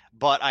multiple,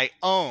 but I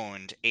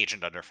owned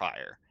Agent Under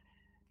Fire,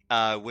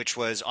 which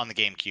was on the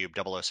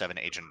GameCube, 007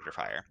 Agent Under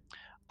Fire.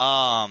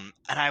 And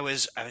I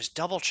was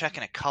trying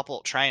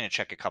to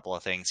check a couple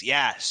of things.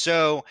 Yeah.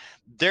 So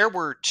there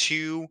were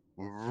 2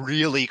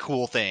 really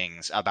cool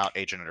things about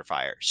Agent Under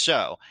Fire.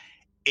 So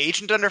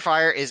Agent Under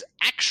Fire is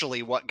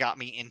actually what got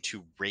me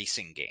into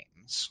racing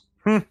games.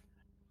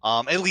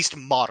 At least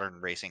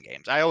modern racing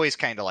games. I always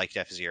kind of liked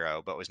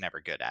F-Zero, but was never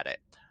good at it.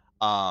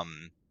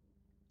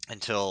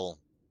 Until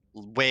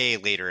way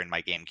later in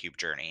my GameCube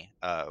journey,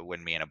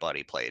 when me and a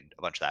buddy played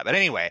a bunch of that. But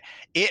anyway,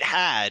 it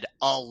had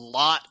a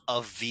lot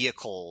of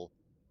vehicle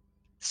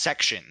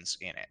sections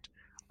in it.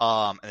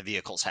 And the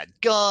vehicles had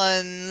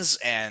guns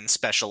and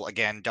special,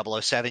 again,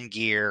 007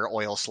 gear,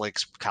 oil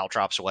slicks,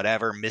 caltrops,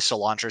 whatever, missile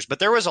launchers. But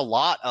there was a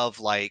lot of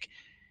like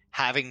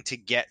having to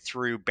get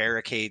through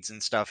barricades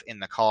and stuff in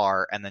the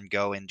car and then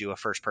go and do a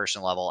first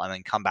person level and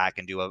then come back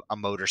and do a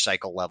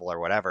motorcycle level or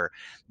whatever.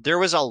 There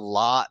was a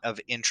lot of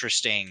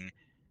interesting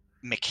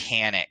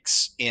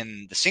mechanics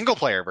in the single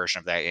player version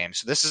of that game.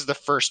 So this is the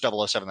first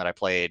 007 that I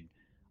played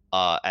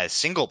as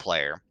single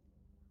player.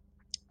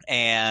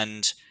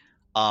 And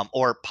I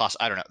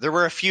don't know. There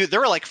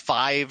were like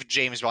 5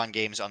 James Bond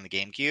games on the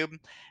GameCube,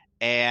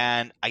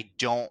 and I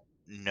don't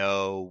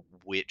know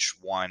which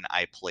one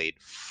I played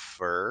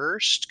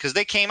first, because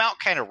they came out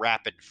kind of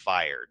rapid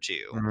fire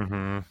too.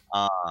 Mm-hmm.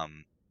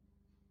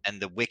 And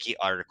the wiki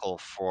article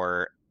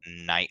for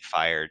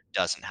Nightfire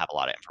doesn't have a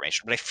lot of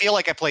information, but I feel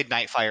like I played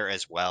Nightfire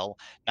as well.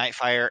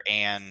 Nightfire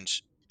and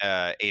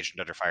Agent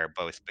Under Fire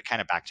both, but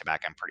kind of back to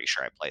back. I'm pretty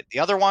sure I played. The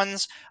other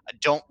ones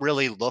don't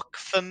really look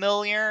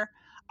familiar.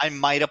 I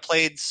might have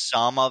played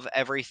some of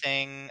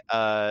Everything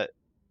or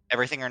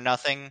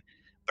Nothing,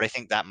 but I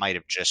think that might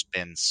have just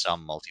been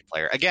some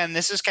multiplayer. Again,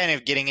 this is kind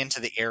of getting into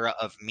the era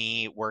of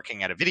me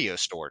working at a video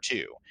store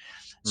too.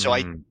 So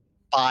I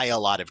buy a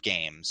lot of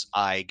games.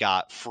 I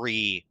got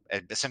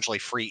essentially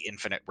free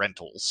infinite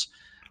rentals.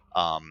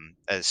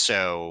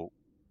 So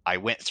I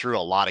went through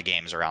a lot of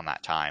games around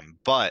that time.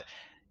 But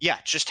yeah,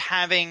 just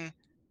having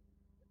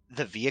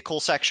the vehicle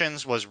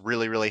sections was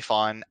really, really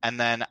fun. And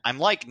then I'm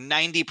like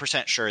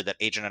 90% sure that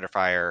Agent Under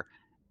Fire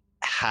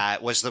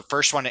was the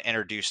first one to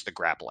introduce the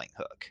grappling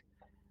hook.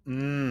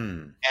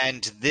 And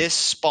this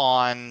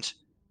spawned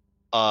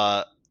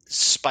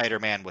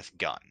Spider-Man with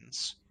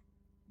guns,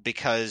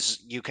 because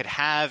you could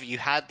have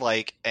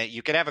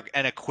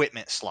an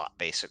equipment slot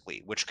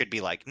basically, which could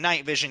be like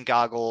night vision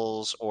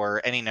goggles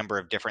or any number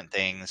of different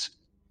things.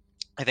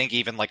 I think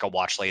even like a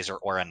watch laser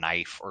or a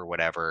knife or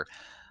whatever.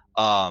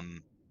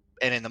 And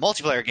in the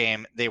multiplayer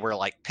game, they were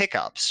like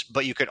pickups,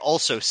 but you could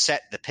also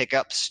set the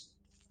pickups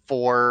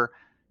for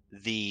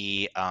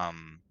the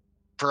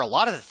for a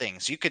lot of the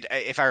things. You could,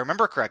 if I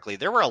remember correctly,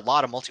 there were a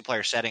lot of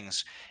multiplayer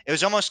settings. It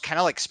was almost kind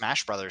of like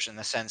Smash Brothers in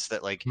the sense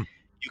that like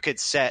you could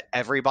set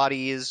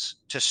everybody's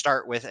to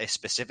start with a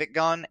specific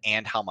gun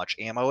and how much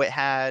ammo it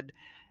had,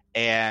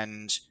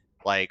 and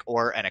like,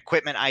 or an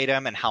equipment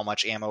item and how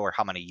much ammo or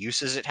how many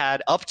uses it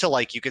had, up to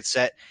like you could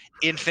set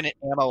infinite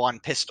ammo on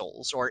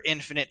pistols or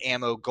infinite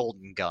ammo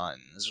golden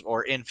guns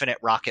or infinite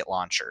rocket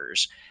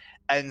launchers.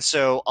 And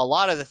so a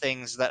lot of the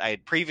things that I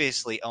had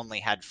previously only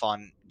had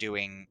fun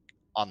doing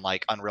on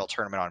like Unreal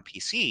Tournament on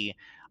PC,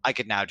 I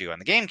could now do on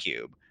the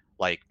GameCube,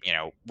 like, you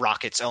know,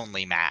 rockets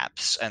only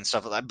maps and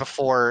stuff like that.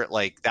 Before,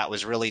 like, that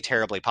was really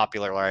terribly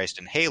popularized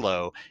in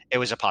Halo, it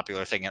was a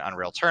popular thing in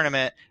Unreal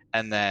Tournament.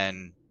 And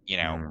then, you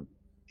know,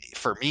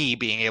 for me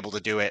being able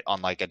to do it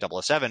on like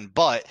a 007,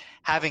 but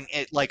having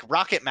it like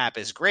Rocket Map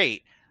is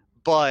great,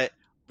 but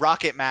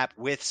Rocket Map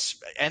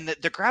and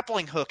the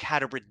grappling hook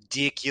had a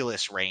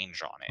ridiculous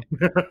range on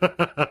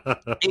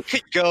it. It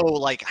could go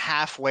like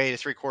halfway to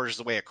 3/4 of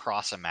the way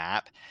across a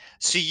map.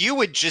 So you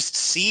would just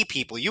see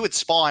people, you would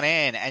spawn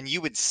in and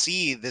you would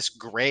see this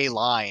gray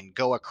line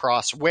go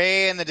across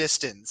way in the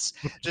distance,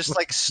 just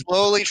like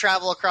slowly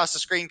travel across the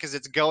screen because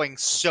it's going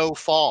so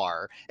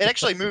far. It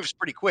actually moves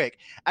pretty quick.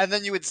 And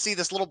then you would see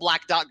this little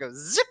black dot go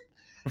zip.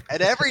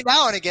 And every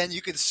now and again,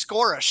 you could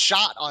score a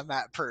shot on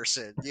that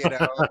person, you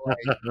know.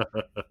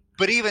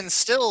 But even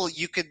still,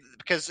 you could,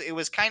 because it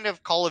was kind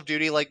of Call of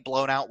Duty, like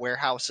blown out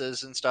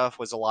warehouses and stuff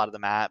was a lot of the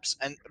maps,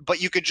 but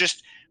you could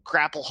just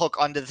grapple hook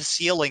onto the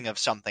ceiling of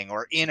something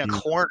or in a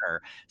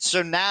corner.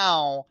 So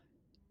now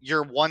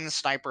your one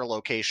sniper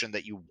location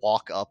that you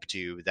walk up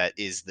to that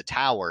is the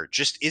tower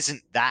just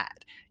isn't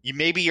that.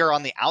 Maybe you're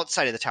on the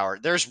outside of the tower.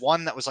 There's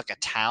one that was like a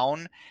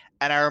town,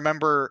 and I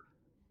remember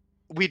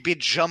we'd be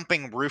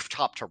jumping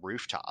rooftop to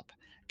rooftop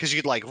because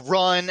you'd like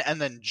run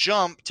and then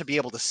jump to be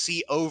able to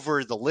see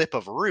over the lip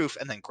of a roof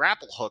and then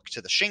grapple hook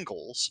to the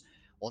shingles.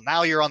 Well,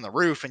 now you're on the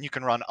roof and you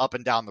can run up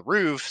and down the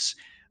roofs,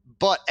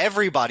 but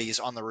everybody's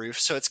on the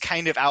roof, so it's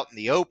kind of out in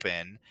the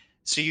open.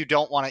 So you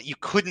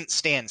couldn't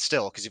stand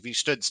still, because if you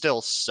stood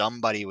still,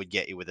 somebody would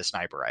get you with a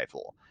sniper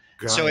rifle.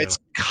 So it's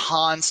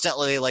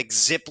constantly like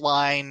zip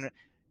line,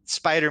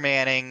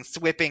 Spider-Manning,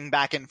 whipping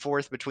back and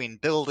forth between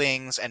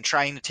buildings and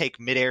trying to take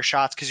midair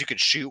shots because you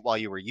could shoot while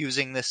you were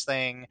using this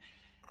thing.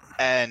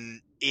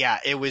 And yeah,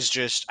 it was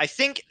just, I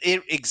think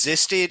it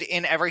existed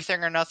in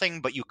Everything or Nothing,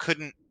 but you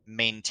couldn't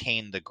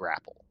maintain the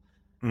grapple.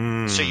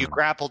 So you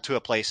grappled to a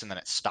place and then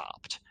it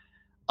stopped.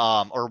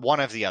 Or one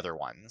of the other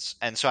ones.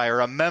 And so I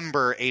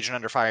remember Agent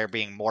Under Fire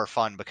being more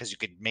fun because you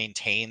could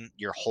maintain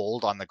your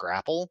hold on the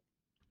grapple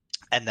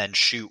and then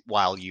shoot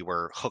while you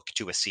were hooked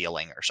to a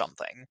ceiling or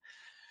something.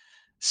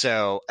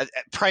 So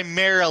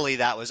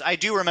primarily I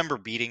do remember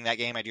beating that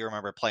game. I do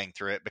remember playing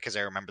through it because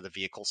I remember the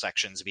vehicle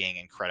sections being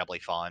incredibly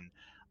fun.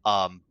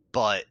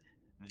 But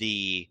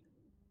the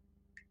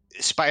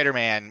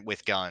Spider-Man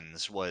with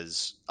guns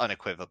was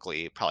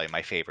unequivocally probably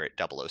my favorite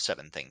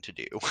 007 thing to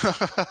do.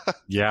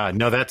 Yeah,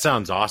 no, that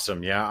sounds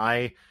awesome. Yeah,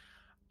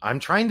 I'm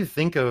trying to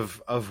think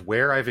of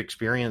where I've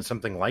experienced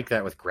something like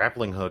that with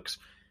grappling hooks.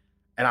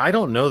 And I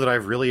don't know that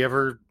I've really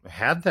ever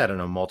had that in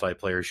a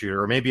multiplayer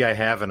shooter, or maybe I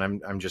have and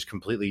I'm just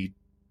completely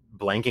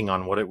blanking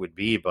on what it would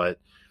be. But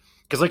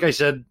because like I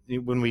said,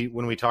 when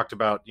we talked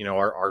about, you know,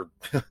 our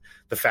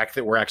the fact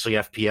that we're actually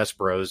FPS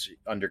bros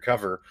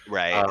undercover,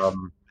 right?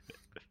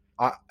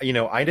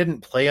 I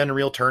didn't play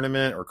Unreal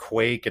Tournament or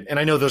Quake, and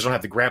I know those don't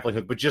have the grappling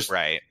hook, but just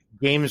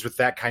games with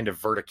that kind of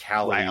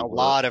verticality. Right, a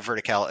lot of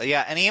verticality.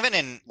 Yeah, and even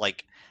in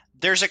like,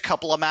 there's a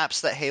couple of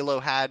maps that Halo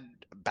had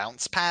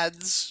bounce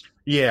pads.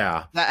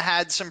 Yeah, that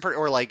had some,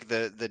 or like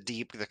the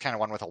deep, the kind of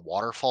one with a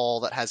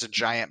waterfall that has a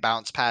giant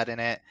bounce pad in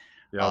it.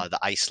 The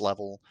ice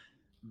level.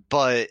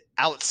 But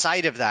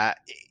outside of that,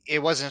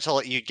 it wasn't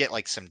until you get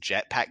like some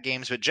jetpack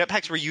games, but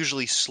jetpacks were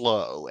usually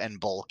slow and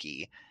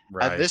bulky.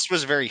 Right. And this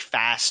was very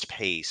fast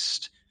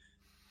paced.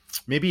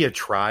 Maybe a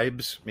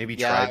Tribes,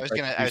 Tribes.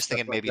 I was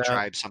thinking maybe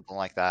Tribes, something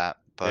like that.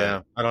 But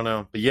yeah, I don't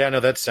know. But yeah, no,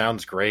 that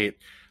sounds great.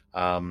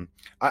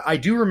 I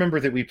do remember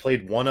that we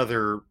played one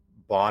other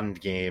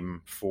Bond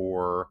game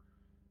for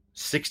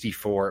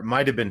 64. It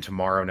might have been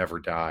Tomorrow Never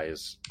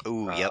Dies.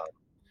 Ooh, yep.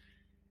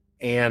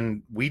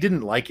 And we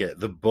didn't like it.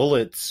 The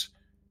bullets,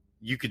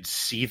 you could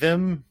see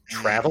them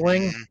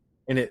traveling,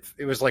 and it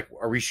was like,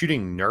 are we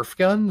shooting Nerf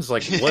guns?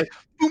 Like,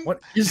 what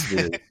is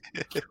this?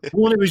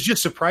 Well, it was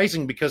just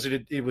surprising because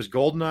it was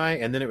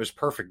GoldenEye, and then it was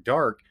Perfect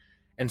Dark,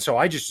 and so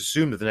I just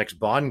assumed that the next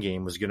Bond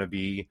game was going to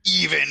be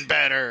even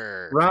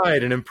better,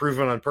 right? An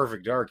improvement on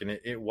Perfect Dark, and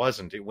it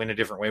wasn't. It went a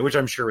different way, which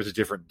I'm sure was a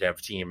different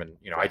dev team, and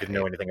I didn't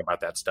know anything about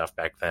that stuff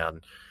back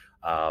then.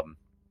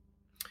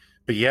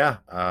 But yeah,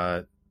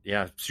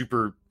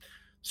 super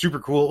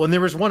cool. And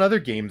there was one other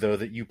game though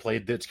that you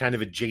played that's kind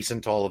of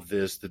adjacent to all of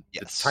this.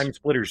 That's Time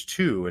Splitters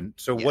 2. And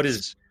so what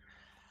is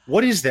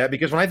that?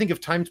 Because when I think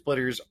of Time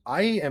Splitters,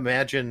 I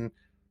imagine,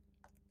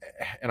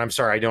 and I'm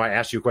sorry, I know I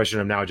asked you a question.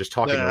 I'm now just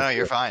talking. No,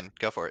 you're fine.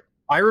 Go for it.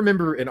 I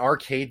remember an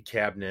arcade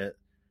cabinet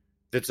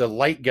that's a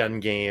light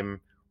gun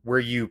game where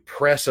you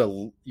press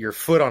your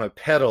foot on a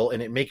pedal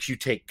and it makes you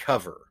take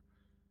cover.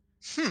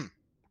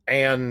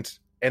 And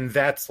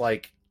that's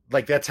like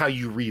that's how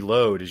you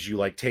reload, is you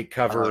like take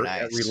cover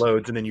at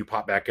reloads and then you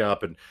pop back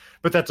up,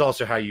 but that's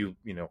also how you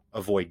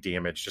avoid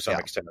damage to some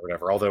extent or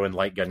whatever. Although in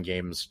light gun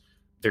games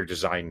they're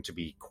designed to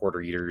be quarter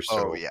eaters,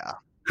 so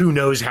who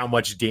knows how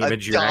much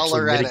damage you're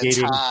actually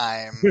mitigating.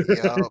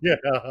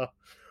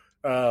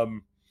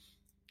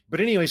 But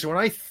anyway, so when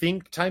I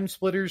think Time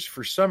Splitters,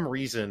 for some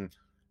reason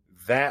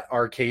that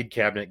arcade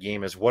cabinet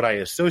game is what I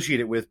associate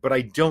it with, but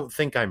I don't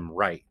think I'm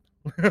right.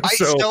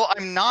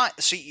 I'm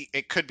not. See,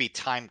 it could be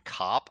Time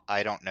Cop.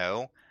 I don't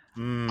know.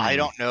 I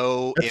don't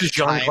know. That's a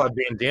Jean-Claude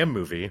Van Damme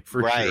movie,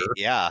 for sure.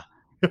 Yeah.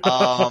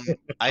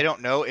 I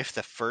don't know if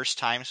the first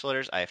Time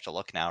Splitters. I have to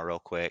look now, real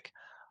quick.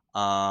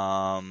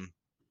 No,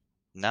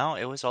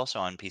 it was also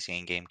on PC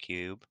and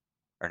GameCube,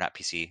 or not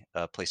PC,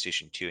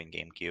 PlayStation 2 and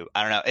GameCube.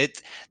 I don't know.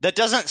 That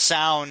doesn't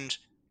sound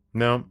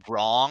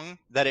wrong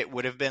that it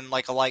would have been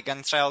like a light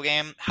gun style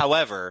game.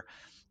 However.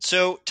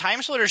 So,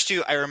 Time Splitters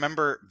 2, I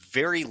remember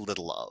very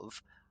little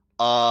of.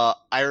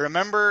 I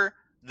remember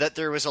that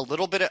there was a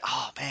little bit of...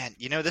 Oh, man.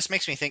 This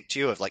makes me think,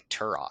 too, of, like,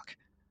 Turok.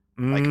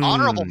 Like,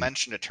 honorable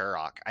mention to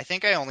Turok. I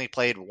think I only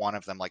played one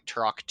of them, like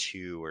Turok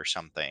 2 or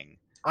something.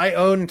 I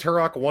own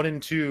Turok 1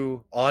 and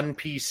 2 on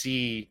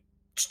PC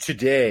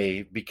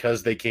today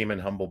because they came in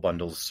Humble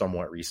Bundles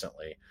somewhat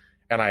recently.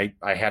 And I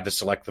had to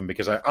select them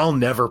because I'll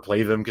never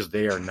play them because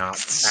they are not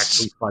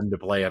actually fun to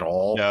play at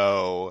all.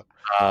 No.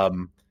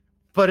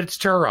 But it's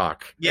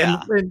Turok.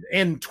 Yeah.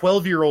 And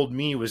 12-year-old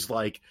me was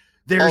like,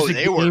 there's a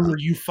game where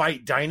you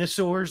fight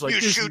dinosaurs. Like,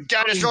 you shoot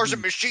dinosaurs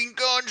and machine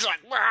guns. Like,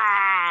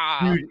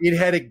 rah! Dude, it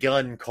had a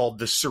gun called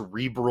the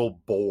Cerebral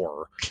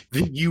Bore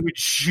that you would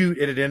shoot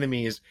at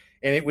enemies,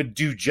 and it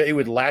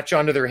would latch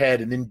onto their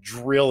head and then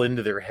drill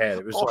into their head.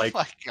 It was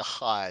my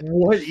God.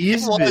 What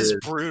is this? It was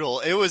brutal.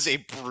 It was a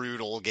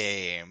brutal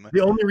game. The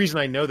only reason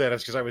I know that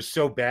is because I was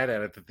so bad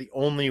at it that the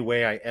only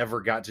way I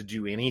ever got to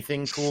do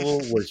anything cool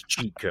was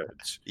cheat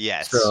codes.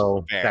 Yes.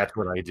 So that's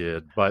what I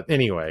did. But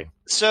anyway.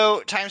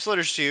 So Time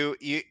Splitters 2,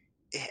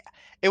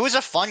 it was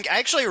a fun... I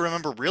actually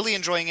remember really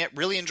enjoying it,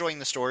 really enjoying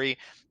the story.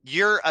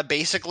 You're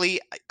basically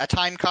a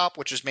time cop,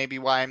 which is maybe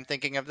why I'm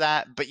thinking of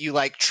that, but you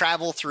like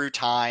travel through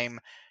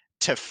time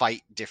to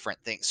fight different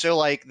things. So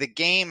like the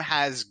game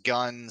has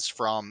guns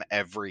from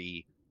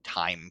every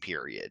time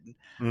period.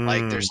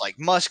 Like there's like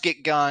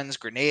musket guns,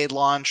 grenade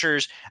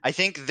launchers. I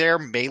think their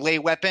melee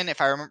weapon,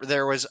 if I remember,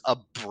 there was a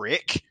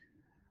brick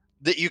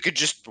that you could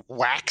just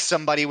whack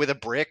somebody with a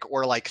brick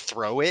or like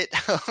throw it.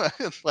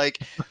 Like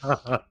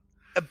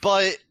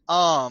but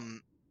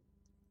and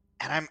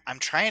I'm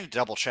trying to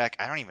double check.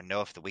 I don't even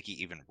know if the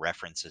wiki even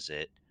references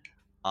it.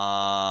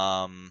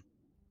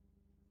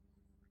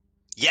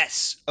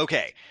 Yes.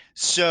 Okay.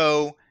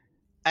 So,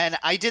 and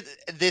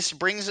this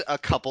brings a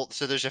couple,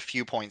 so there's a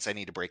few points I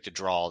need to break to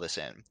draw all this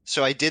in.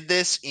 So I did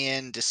this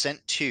in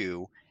Descent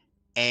 2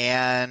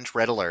 and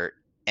Red Alert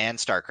and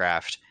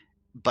StarCraft,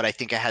 but I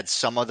think I had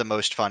some of the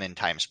most fun in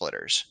Time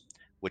Splitters,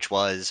 which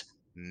was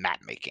map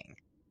making.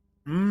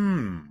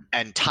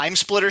 And Time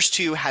Splitters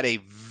 2 had a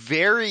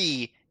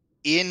very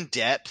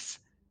in-depth,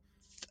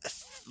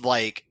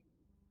 like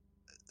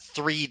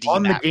 3D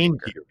on map the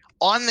GameCube.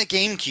 On the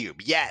GameCube,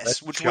 yes,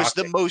 That's which shocking. was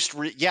the most,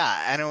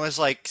 and it was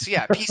like, so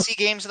yeah, PC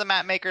games of the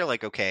map maker,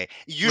 like, okay,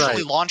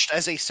 usually launched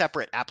as a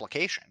separate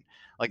application.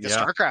 Like the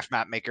StarCraft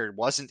map maker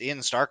wasn't in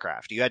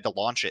StarCraft; you had to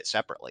launch it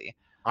separately.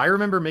 I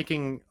remember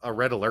making a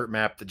Red Alert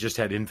map that just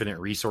had infinite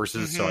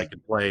resources, so I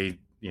could play,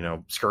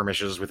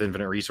 skirmishes with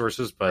infinite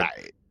resources.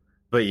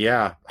 But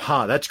yeah,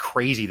 that's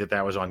crazy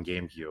that was on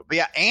GameCube. But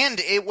yeah,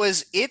 and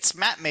its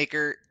map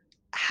maker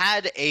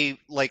had a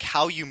like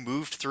how you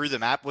moved through the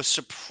map was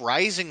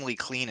surprisingly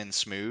clean and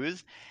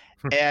smooth,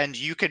 and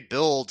you could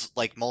build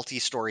like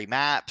multi-story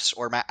maps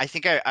or I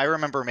think I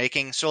remember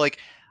making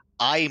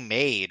I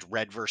made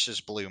red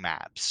versus blue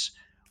maps,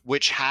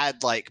 which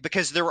had like,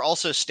 because there were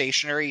also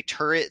stationary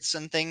turrets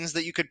and things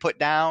that you could put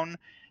down.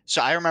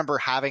 So I remember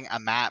having a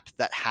map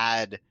that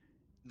had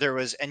there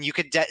was, and you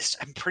could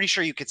I'm pretty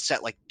sure you could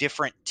set like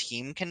different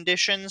team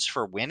conditions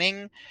for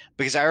winning,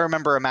 because I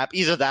remember a map,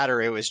 either that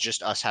or it was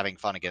just us having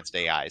fun against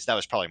AIs. That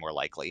was probably more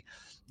likely.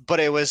 But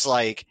it was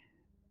like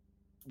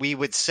we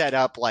would set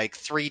up like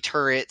 3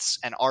 turrets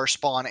and our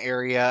spawn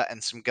area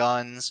and some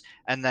guns,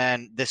 and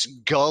then this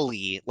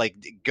gully like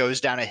goes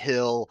down a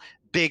hill,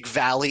 big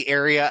valley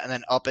area, and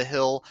then up a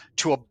hill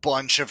to a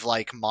bunch of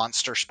like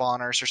monster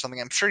spawners or something.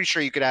 I'm pretty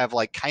sure you could have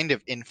like kind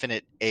of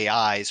infinite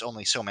AIs,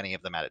 only so many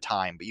of them at a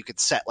time, but you could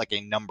set like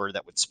a number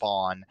that would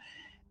spawn.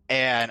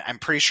 And I'm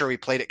pretty sure we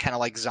played it kind of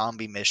like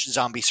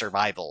zombie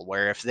survival,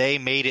 where if they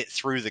made it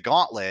through the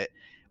gauntlet,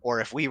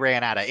 or if we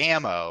ran out of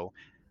ammo,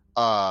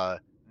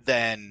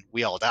 then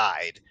we all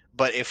died.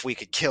 But if we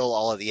could kill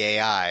all of the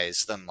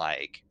AIs, then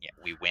like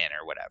we win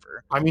or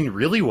whatever. I mean,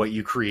 really, what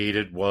you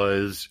created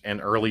was an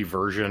early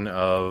version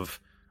of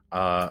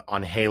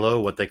on Halo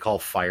what they call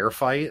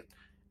Firefight,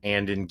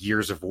 and in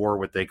Gears of War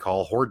what they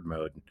call Horde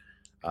mode.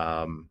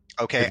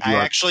 Okay,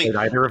 I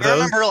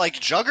remember like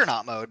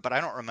Juggernaut mode, but I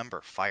don't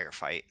remember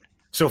Firefight.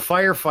 So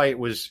Firefight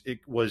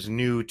was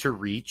new to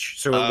Reach,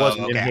 so it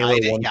wasn't in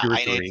Halo 1 through 3.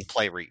 I didn't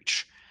play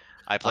Reach.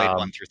 I played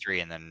 1 through 3,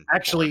 and then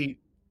actually,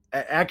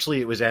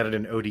 it was added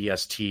in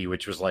ODST,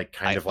 which was like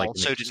kind of like. I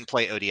also didn't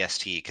play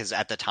ODST because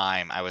at the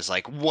time I was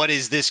like, "What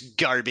is this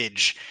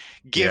garbage?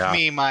 Give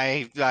me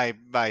my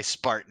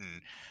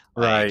Spartan."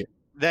 Right.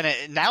 Then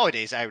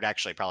nowadays I would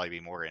actually probably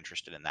be more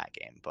interested in that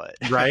game, but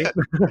right.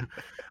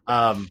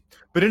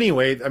 But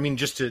anyway, I mean,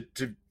 just to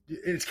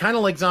it's kind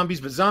of like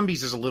Zombies, but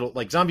Zombies is a little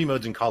like zombie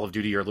modes in Call of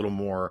Duty are a little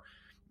more.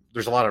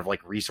 There's a lot of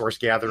like resource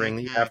gathering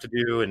that you have to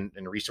do and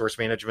resource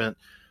management.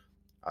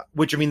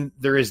 Which, I mean,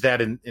 there is that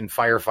in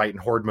Firefight and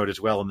Horde mode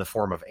as well in the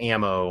form of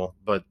ammo,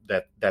 but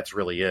that's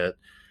really it.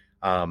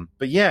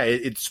 But yeah,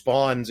 it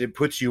spawns, it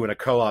puts you in a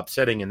co-op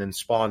setting and then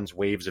spawns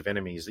waves of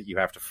enemies that you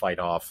have to fight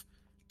off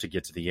to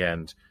get to the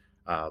end.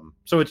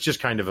 So it's just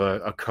kind of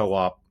a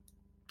co-op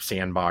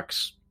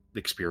sandbox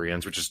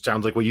experience, which just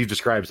sounds like what you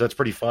described. So that's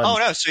pretty fun. Oh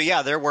no, so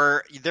yeah, there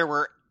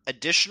were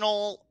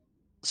additional.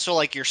 So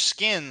like your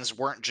skins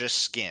weren't just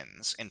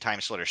skins in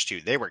Time Splitters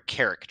 2; they were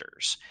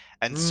characters,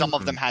 and some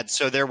of them had.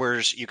 So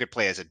you could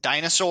play as a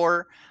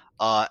dinosaur,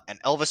 an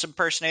Elvis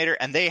impersonator,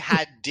 and they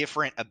had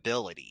different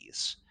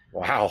abilities.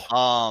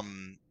 Wow.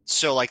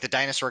 So like the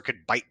dinosaur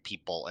could bite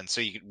people, and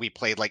so we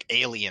played like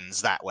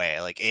aliens that way,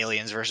 like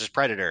Aliens versus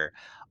Predator.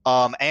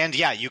 And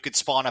yeah, you could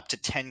spawn up to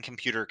 10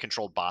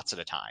 computer-controlled bots at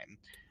a time.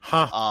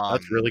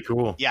 That's really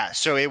cool. Yeah,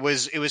 so it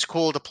was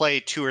cool to play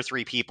 2 or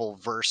 3 people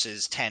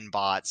versus 10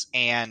 bots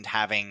and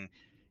having,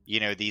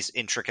 these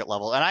intricate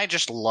levels. And I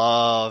just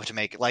love to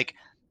make like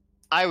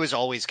I was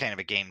always kind of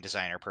a game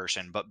designer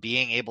person, but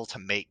being able to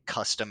make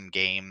custom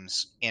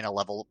games in a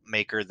level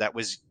maker that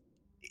was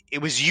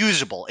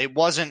usable. It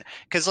wasn't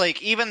because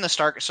like even the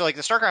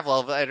StarCraft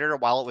level editor,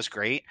 while it was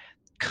great,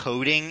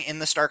 coding in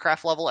the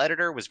StarCraft level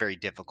editor was very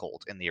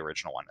difficult in the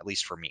original one, at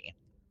least for me.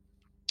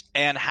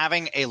 And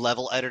having a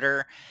level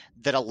editor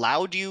that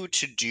allowed you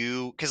to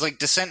do, because like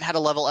Descent had a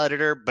level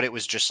editor, but it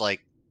was just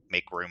like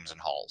make rooms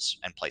and halls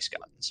and place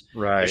guns.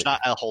 Right. There's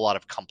not a whole lot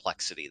of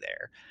complexity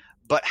there.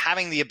 But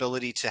having the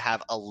ability to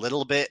have a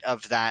little bit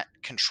of that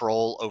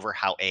control over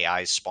how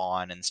AIs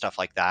spawn and stuff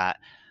like that,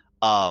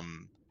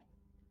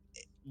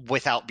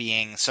 without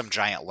being some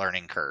giant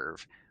learning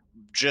curve,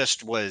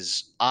 just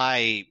was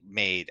I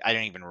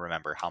don't even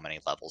remember how many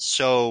levels.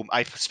 So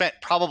I spent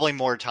probably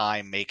more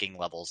time making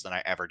levels than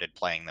I ever did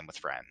playing them with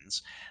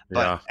friends.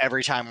 But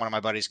every time one of my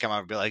buddies come up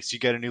and be like, "So you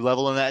got a new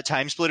level in that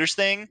Time Splitters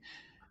thing?"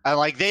 And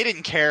like they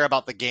didn't care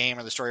about the game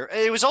or the story.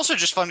 It was also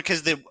just fun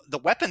because the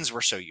weapons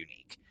were so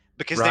unique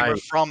because they were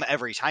from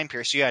every time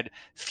period. So you had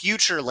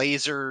future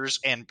lasers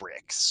and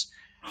bricks.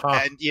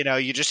 And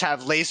you just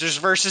have lasers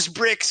versus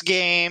bricks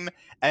game,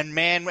 and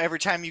man, every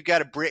time you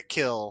got a brick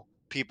kill,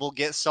 people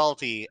get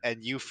salty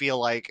and you feel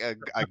like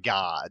a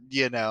god,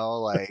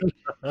 like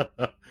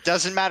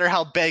doesn't matter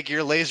how big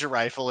your laser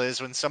rifle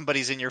is when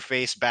somebody's in your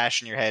face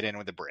bashing your head in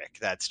with a brick.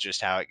 That's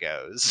just how it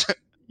goes.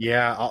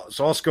 Yeah.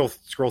 I'll scroll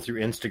through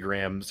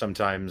Instagram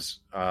sometimes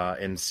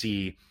and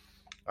see,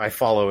 I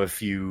follow a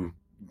few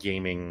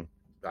gaming,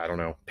 I don't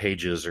know,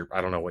 pages, or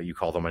I don't know what you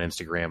call them on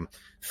Instagram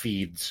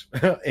feeds.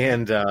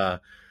 And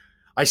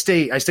I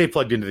stay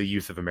plugged into the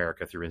youth of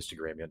America through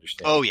Instagram. You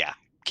understand? Oh yeah.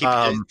 Keep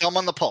your thumb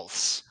on the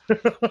pulse.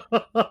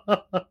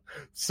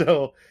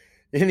 So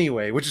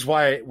anyway, which is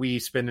why we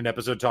spend an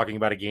episode talking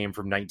about a game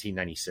from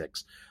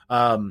 1996.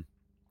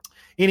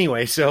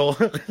 Anyway, so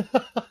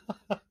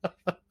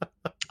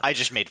I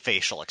just made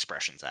facial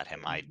expressions at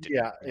him. I did.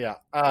 Yeah.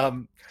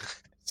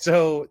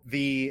 So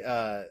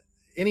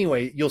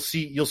anyway, you'll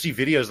see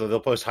videos though. They'll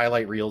post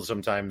highlight reels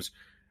sometimes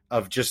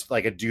of just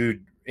like a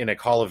dude in a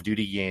Call of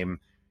Duty game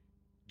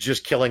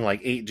just killing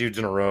like 8 dudes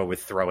in a row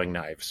with throwing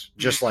knives,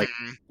 just like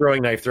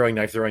throwing knife,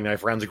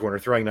 rounds a corner,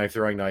 throwing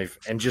knife,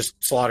 and just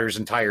slaughters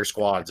entire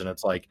squads. And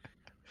it's like,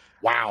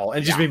 wow.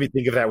 And it just made me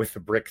think of that with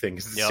the brick thing.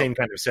 Cause it's the same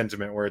kind of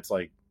sentiment where it's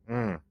like,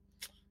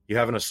 You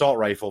have an assault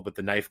rifle, but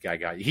the knife guy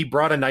got you. He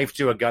brought a knife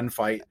to a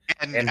gunfight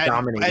and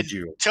dominated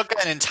you. Took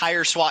an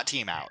entire SWAT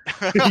team out.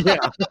 Yeah,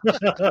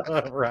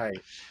 right.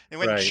 They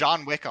went right.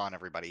 John Wick on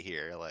everybody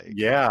here. Like,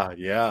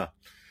 yeah.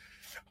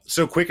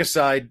 So, quick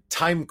aside: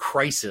 Time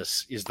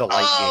Crisis is the light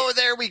game. Oh,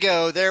 there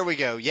we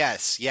go.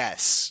 Yes.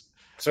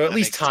 So at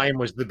least Time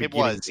was the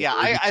beginning. It was,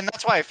 yeah. And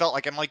that's why I felt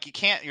like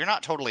you're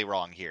not totally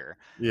wrong here.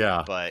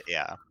 Yeah, but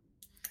yeah.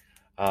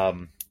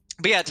 But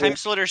yeah, Time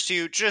Splitters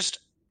 2 just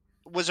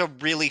was a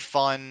really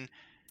fun,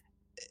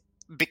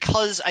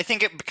 because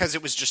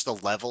it was just the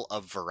level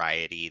of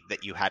variety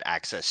that you had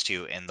access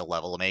to in the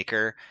level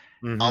maker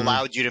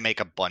allowed you to make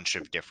a bunch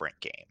of different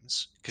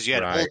games, because you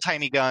had old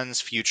timey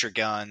guns, future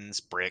guns,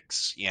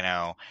 bricks,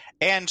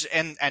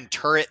 and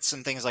turrets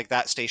and things like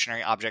that,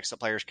 stationary objects that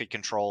players could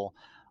control,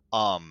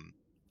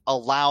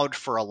 allowed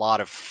for a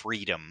lot of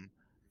freedom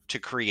to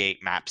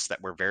create maps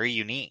that were very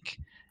unique.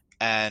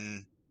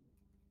 And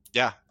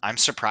yeah, I'm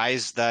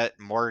surprised that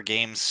more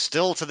games,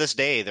 still to this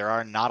day, there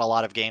are not a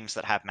lot of games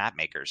that have map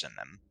makers in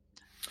them.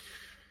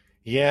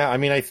 Yeah, I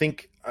mean, I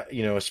think,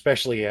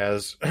 especially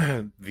as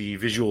the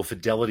visual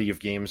fidelity of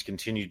games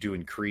continue to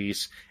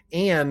increase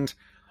and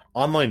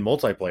online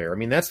multiplayer. I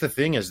mean, that's the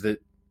thing, is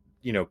that,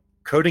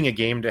 coding a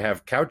game to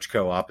have couch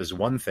co-op is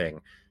one thing.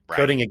 Right.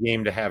 Coding a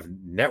game to have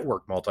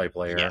network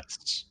multiplayer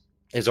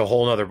is a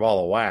whole nother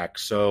ball of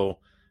wax. So,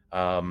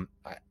 I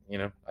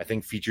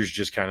think features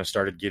just kind of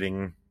started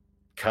getting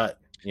cut.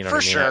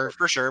 For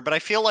sure. But I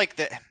feel like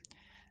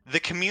the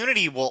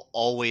community will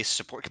always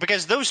support,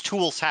 because those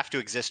tools have to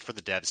exist for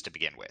the devs to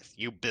begin with.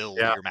 You build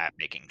your map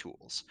making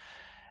tools.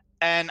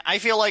 And I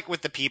feel like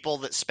with the people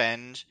that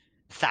spend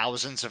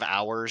thousands of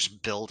hours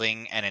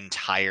building an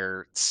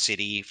entire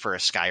city for a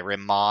Skyrim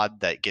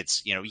mod that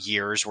gets,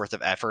 years worth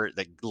of effort,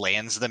 that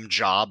lands them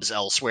jobs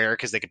elsewhere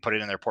because they could put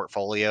it in their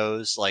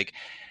portfolios, like,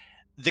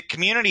 the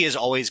community is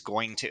always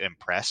going to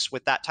impress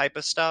with that type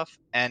of stuff.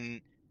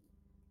 And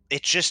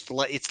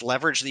it's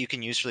leverage that you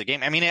can use for the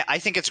game. I mean, I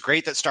think it's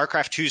great that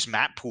StarCraft 2's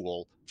map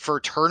pool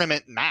for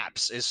tournament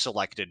maps is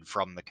selected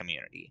from the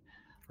community.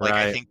 Like,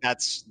 I think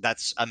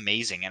that's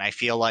amazing. And I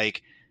feel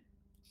like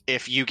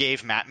if you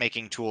gave map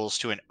making tools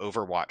to an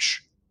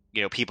Overwatch,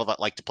 people that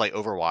like to play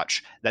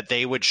Overwatch, that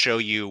they would show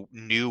you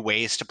new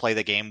ways to play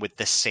the game with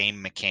the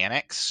same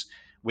mechanics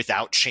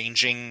without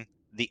changing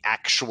the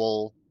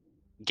actual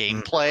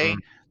gameplay,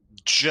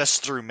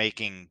 just through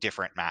making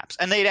different maps.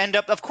 And they'd end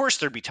up, of course,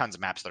 there'd be tons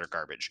of maps that are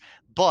garbage,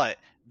 but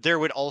there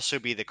would also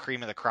be the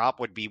cream of the crop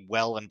would be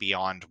well and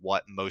beyond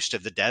what most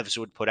of the devs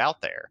would put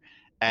out there.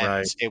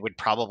 And it would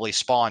probably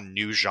spawn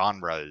new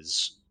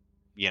genres,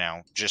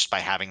 just by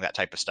having that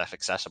type of stuff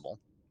accessible.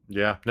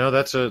 Yeah, no,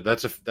 that's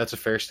a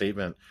fair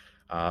statement.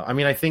 I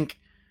mean, I think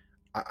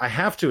I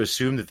have to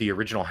assume that the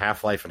original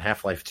Half-Life and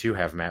Half-Life 2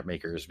 have map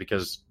makers,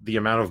 because the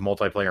amount of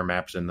multiplayer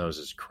maps in those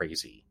is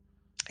crazy.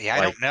 Yeah,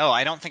 I don't know.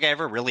 I don't think I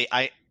ever really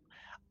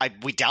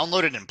we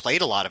downloaded and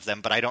played a lot of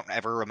them, but I don't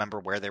ever remember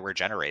where they were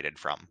generated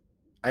from.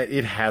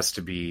 It has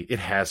to be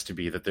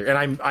that they're,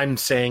 and I'm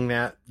saying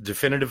that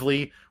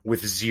definitively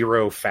with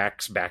zero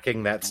facts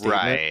backing that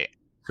statement. Right.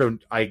 So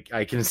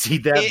I can see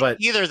that, but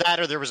either that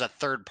or there was a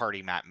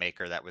third-party map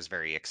maker that was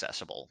very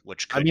accessible,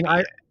 which could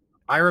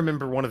I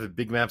remember one of the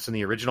big maps in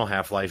the original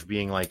Half-Life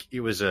being like, it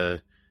was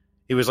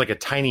like a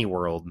tiny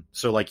world.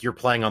 So like you're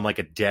playing on like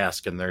a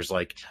desk and there's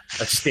like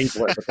a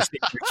stapler, but the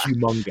stapler's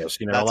humongous,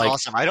 That's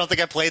awesome. I don't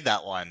think I played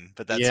that one,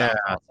 but that sounds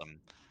awesome.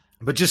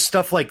 But just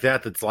stuff like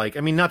that, that's like,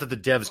 I mean, not that the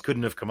devs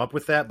couldn't have come up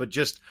with that, but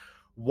just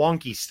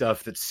wonky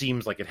stuff that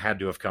seems like it had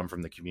to have come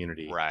from the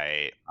community.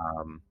 Right.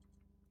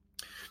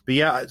 But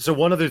yeah, so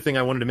one other thing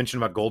I wanted to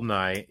mention about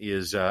GoldenEye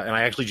is, and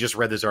I actually just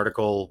read this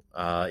article,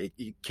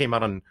 it came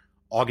out on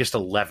August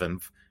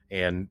 11th,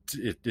 and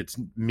it's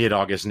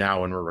mid-August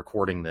now when we're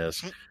recording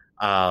this.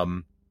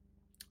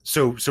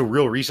 So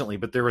real recently,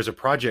 but there was a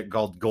project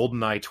called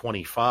GoldenEye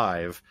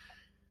 25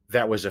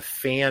 that was a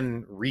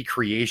fan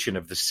recreation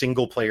of the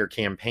single-player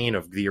campaign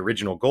of the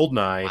original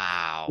GoldenEye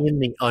in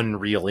the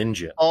Unreal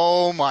Engine.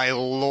 Oh my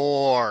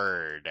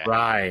lord!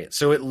 Right,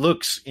 so it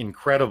looks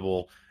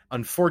incredible.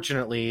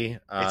 Unfortunately,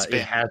 it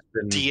has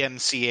been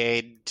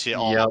DMCA'd to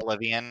all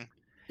oblivion.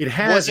 It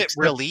has. Was it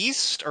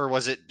released, or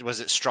was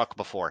it struck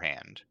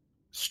beforehand?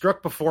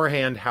 Struck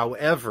beforehand.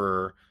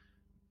 However,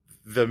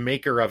 the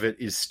maker of it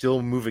is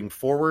still moving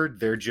forward.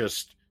 They're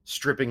just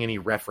stripping any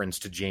reference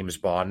to James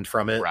Bond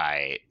from it,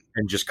 right?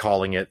 And just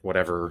calling it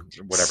whatever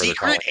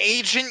Secret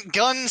Agent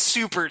Gun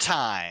Super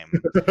Time.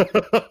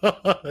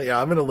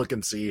 Yeah, I'm gonna look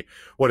and see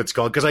what it's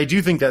called, because I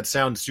do think that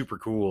sounds super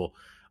cool.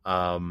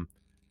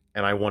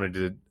 And I wanted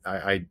to,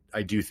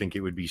 I do think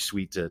it would be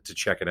sweet to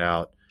check it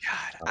out.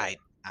 God,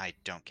 I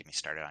don't get me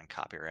started on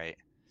copyright.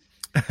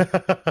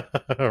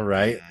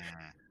 Right.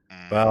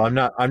 Well,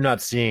 I'm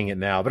not seeing it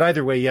now, but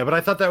either way, yeah. But I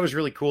thought that was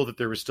really cool that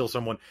there was still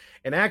someone.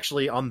 And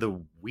actually, on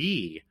the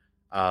Wii,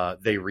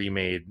 they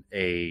remade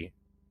a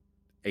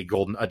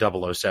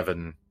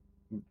 007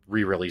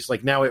 re-release.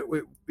 Like, now it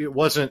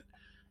wasn't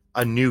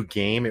a new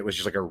game; it was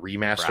just like a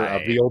remaster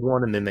of the old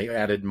one, and then they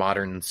added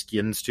modern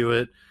skins to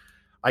it.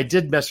 I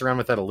did mess around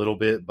with that a little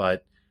bit,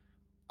 but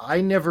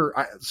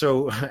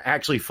so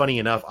actually, funny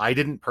enough, I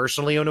didn't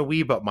personally own a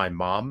Wii, but my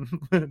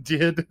mom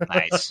did.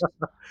 Nice.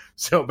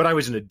 So, but I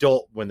was an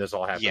adult when this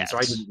all happened, Yes. so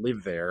I didn't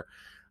live there.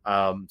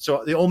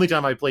 So the only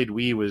time I played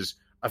Wii was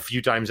a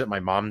few times at my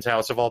mom's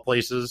house, of all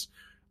places.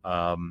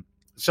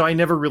 So I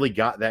never really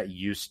got that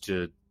used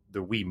to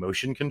the Wii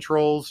motion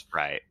controls.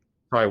 Right.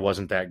 Probably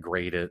wasn't that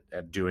great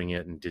at doing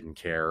it and didn't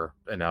care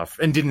enough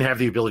and didn't have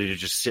the ability to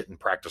just sit and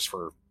practice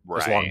for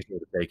as long as it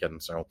would have taken.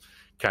 So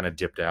kind of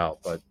dipped out,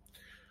 but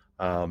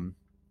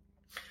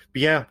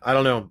yeah, I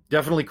don't know.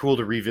 Definitely cool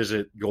to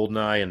revisit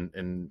GoldenEye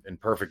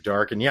and Perfect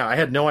Dark. And yeah, I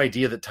had no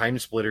idea that Time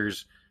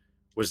Splitters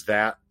was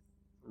that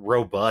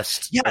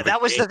robust. Yeah,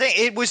 that was the thing.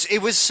 It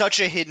was such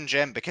a hidden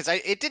gem because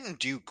it didn't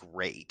do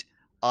great.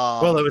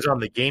 Well, it was on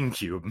the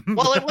GameCube.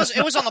 Well, it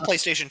was on the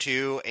PlayStation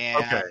 2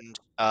 and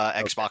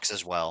Xbox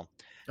as well.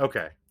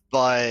 Okay.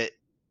 But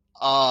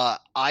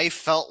I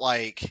felt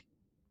like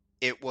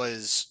it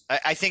was.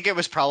 I think it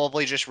was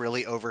probably just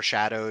really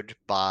overshadowed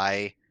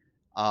by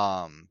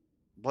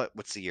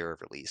what's the year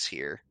of release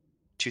here?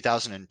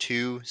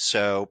 2002.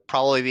 So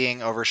probably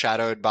being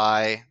overshadowed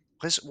by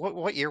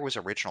what year was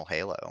original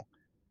Halo?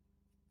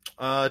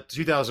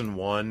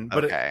 2001.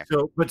 Okay.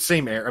 But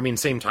same era. I mean,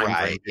 same time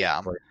frame.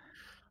 Yeah.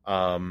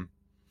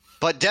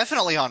 But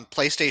definitely on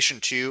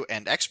PlayStation 2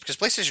 and X, because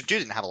PlayStation 2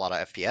 didn't have a lot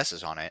of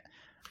FPSs on it.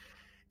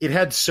 It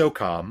had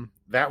SOCOM.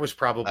 That was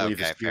probably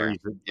the series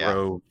fair. that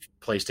drove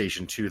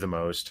PlayStation 2 the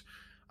most.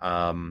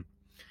 And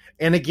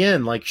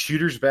again, like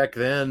shooters back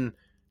then,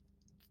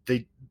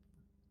 the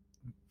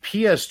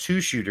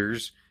PS2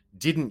 shooters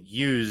didn't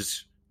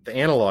use the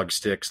analog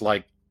sticks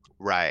like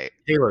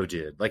Halo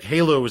did. Like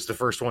Halo was the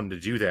first one to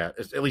do that,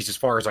 at least as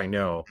far as I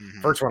know.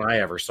 Mm-hmm. First one I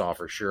ever saw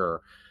for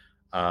sure.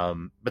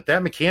 But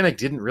that mechanic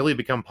didn't really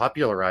become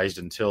popularized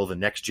until the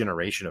next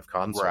generation of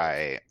consoles.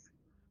 Right.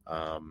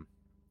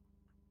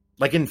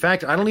 Like, in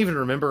fact, I don't even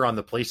remember on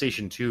the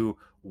PlayStation 2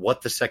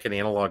 what the second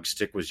analog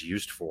stick was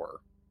used for,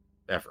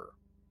 ever.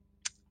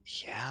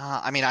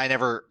 Yeah, I mean, I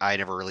never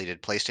really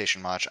did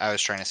PlayStation much. I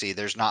was trying to see.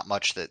 There's not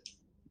much that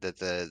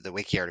the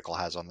wiki article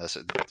has on this.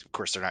 Of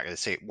course, they're not going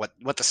to say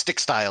what the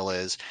stick style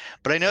is,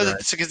 but I know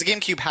that because the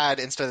GameCube had,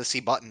 instead of the C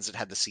buttons, it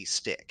had the C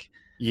stick.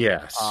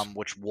 Yes.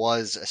 Which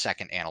was a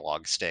second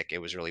analog stick. It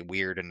was really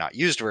weird and not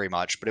used very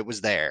much, but it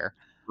was there.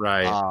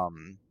 Right.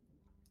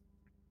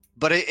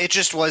 But it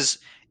just was,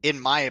 in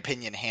my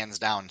opinion, hands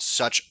down,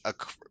 such a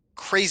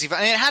crazy fun.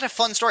 I mean, it had a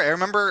fun story. I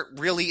remember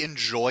really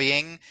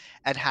enjoying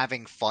and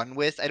having fun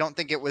with. I don't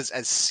think it was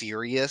as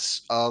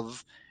serious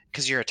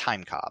because you're a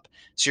time cop,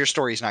 so your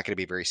story is not going to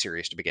be very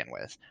serious to begin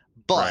with.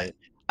 But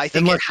I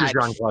think unless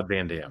you're Jean-Claude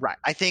Van Damme. Right.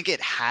 I think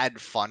it had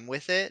fun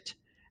with it,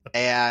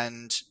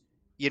 and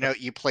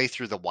you play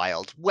through the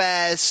Wild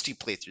West, you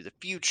play through the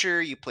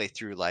future, you play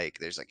through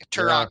there's a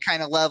Turok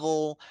kind of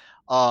level.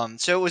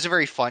 So it was a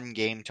very fun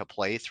game to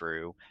play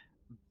through.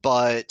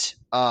 But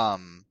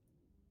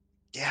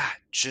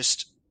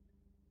just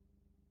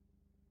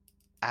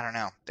I don't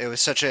know. It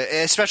was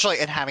especially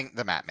in having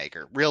the map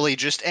maker. Really,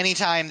 just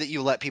anytime that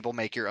you let people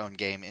make your own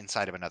game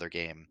inside of another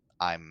game,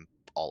 I'm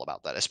all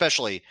about that,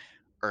 especially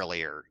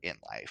earlier in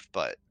life.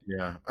 But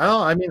yeah,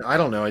 well, I mean, I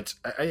don't know. It's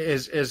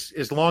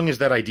as long as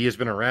that idea has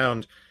been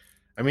around.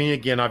 I mean,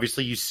 again,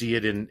 obviously you see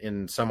it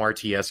in some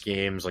RTS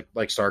games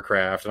like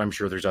StarCraft, and I'm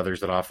sure there's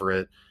others that offer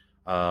it.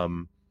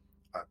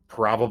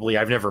 Probably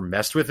I've never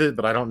messed with it,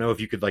 but I don't know if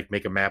you could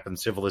make a map in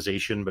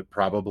Civilization, but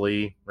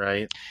probably,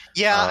 right?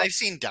 Yeah, I've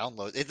seen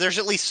downloads. There's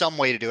at least some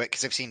way to do it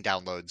because I've seen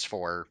downloads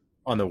for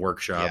on the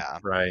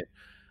workshop, right?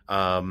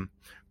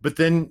 But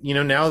then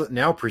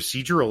now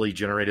procedurally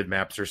generated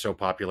maps are so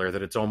popular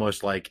that it's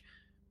almost like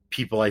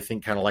people, I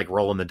think, kind of like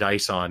rolling the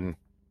dice on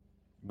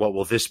what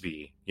will this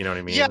be? You know what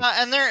I mean? Yeah,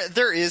 and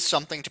there is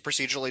something to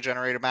procedurally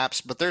generated maps,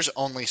 but there's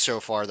only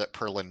so far that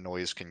Perlin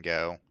noise can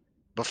go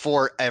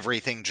before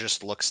everything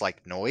just looks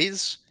like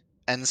noise.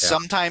 And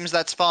sometimes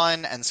that's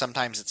fun, and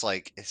sometimes it's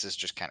like, this is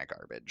just kind of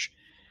garbage.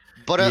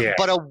 But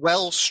a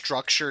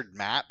well-structured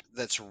map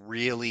that's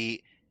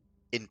really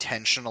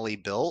intentionally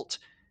built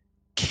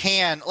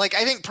can, I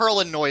think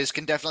Perlin noise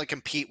can definitely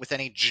compete with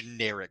any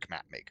generic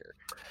map maker.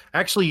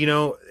 Actually,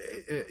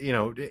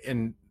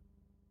 and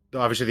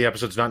obviously the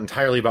episode's not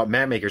entirely about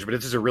map makers, but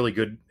this is a really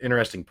good,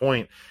 interesting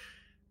point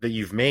that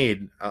you've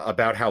made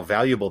about how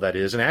valuable that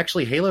is. And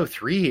actually Halo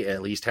 3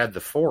 at least had the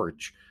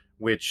Forge,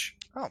 which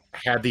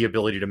had the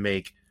ability to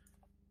make,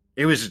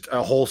 it was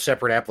a whole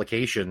separate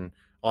application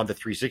on the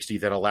 360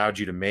 that allowed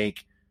you to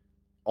make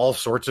all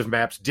sorts of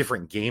maps,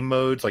 different game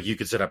modes. Like you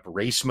could set up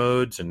race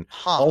modes and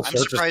all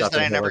sorts of stuff. I'm surprised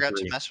that I never got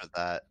to mess with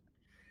that.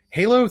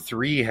 Halo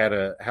 3 had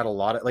a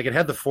lot of, it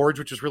had the Forge,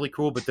 which was really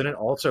cool, but then it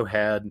also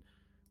had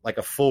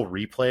a full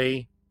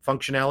replay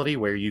functionality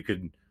where you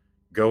could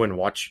go and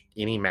watch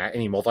any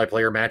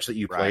multiplayer match that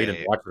you played and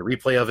watch the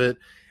replay of it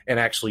and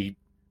actually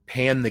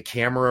pan the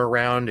camera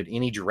around in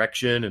any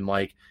direction. And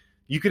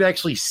you could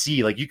actually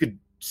see, you could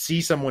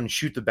see someone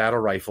shoot the battle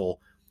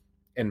rifle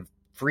and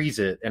freeze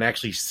it and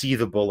actually see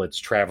the bullets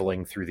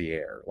traveling through the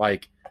air.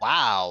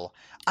 Wow.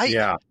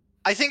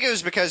 I think it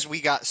was because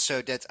we got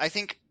so dead. I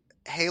think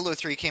Halo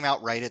 3 came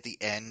out right at the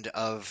end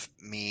of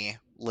me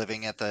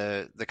living at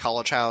the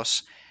college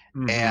house,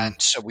 Hmm.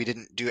 and so we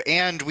didn't do,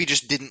 and we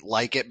just didn't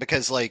like it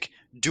because like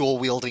dual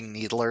wielding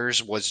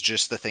needlers was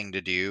just the thing to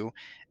do,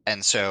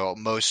 and so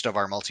most of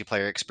our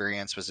multiplayer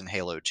experience was in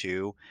Halo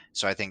 2.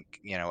 So I think,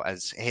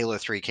 as Halo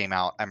 3 came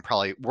out, I'm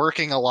probably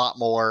working a lot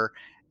more,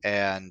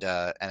 and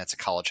it's a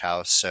college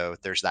house, so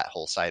there's that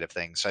whole side of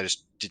things. So I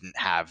just didn't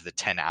have the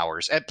 10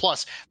 hours, and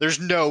plus there's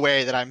no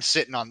way that I'm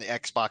sitting on the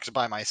Xbox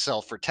by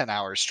myself for 10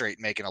 hours straight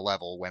making a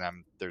level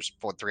when there's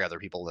three other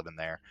people living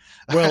there.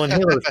 Well, and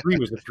Halo 3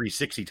 was a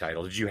 360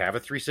 title. Did you have a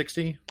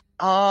 360?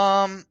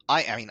 I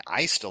mean,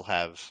 I still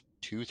have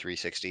two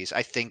 360s.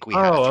 I think we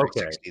had a Oh,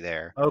 okay. 360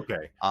 there.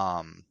 Okay.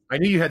 Um, I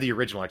knew you had the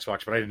original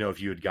Xbox, but I didn't know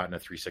if you had gotten a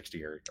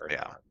 360 or yeah,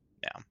 not.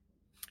 yeah,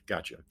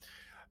 Gotcha.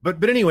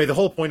 But anyway, the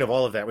whole point of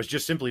all of that was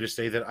just simply to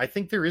say that I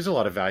think there is a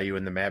lot of value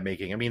in the map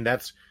making. I mean,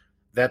 that's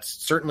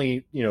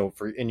certainly,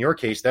 for in your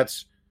case,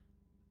 that's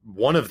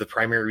one of the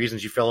primary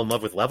reasons you fell in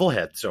love with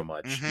Levelhead so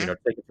much. hmm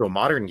Take it to a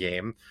modern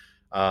game,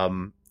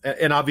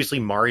 and obviously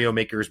Mario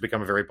Maker has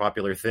become a very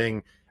popular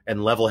thing, and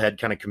Levelhead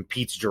kind of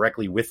competes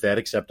directly with that,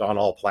 except on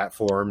all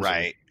platforms,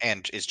 right,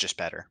 and is just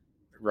better.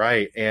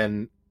 right,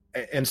 and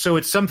so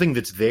it's something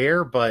that's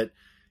there, but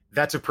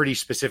that's a pretty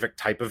specific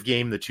type of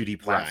game, the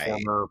 2D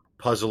platformer,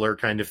 puzzler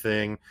kind of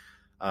thing.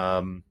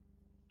 And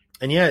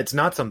yeah, it's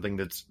not something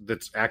that's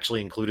actually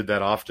included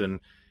that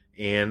often.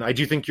 And I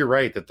do think you're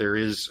right that there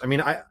is. I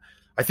mean, I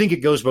think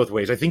it goes both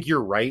ways. I think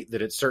you're right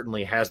that it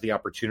certainly has the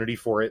opportunity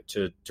for it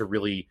to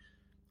really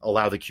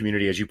allow the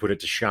community, as you put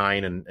it, to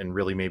shine and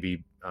really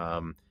maybe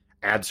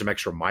add some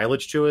extra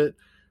mileage to it.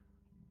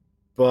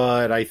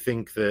 But I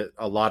think that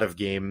a lot of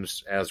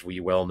games, as we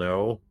well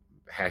know,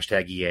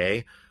 hashtag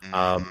EA,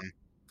 hmm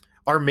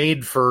are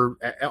made for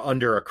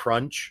under a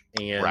crunch,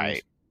 and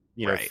Right,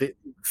 right.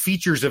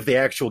 features of the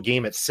actual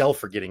game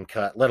itself are getting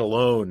cut, let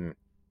alone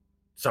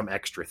some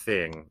extra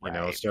thing.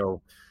 Right.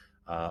 So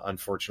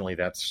unfortunately,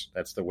 that's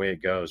the way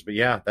it goes. But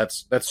yeah,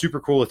 that's super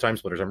cool with Time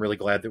Splitters. I'm really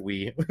glad that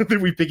we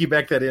that we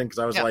piggybacked that in, because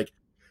I was Yeah. like,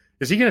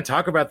 is he going to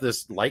talk about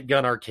this light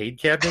gun arcade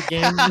cabinet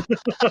game?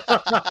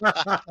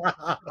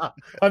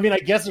 I mean, I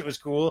guess it was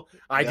cool.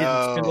 I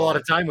didn't spend a lot No.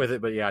 of time with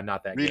it, but yeah,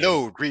 not that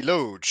game.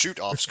 Reload, shoot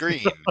off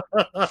screen.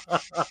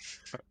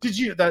 Did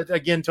you, that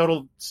again,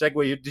 total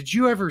segue, did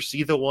you ever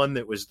see the one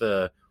that was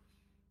the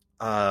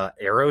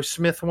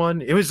Aerosmith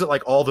one? It was at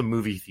like all the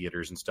movie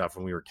theaters and stuff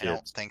when we were I don't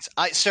kids. think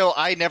so.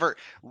 I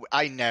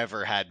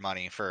never had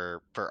money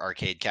for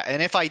arcade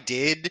and if I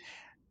did,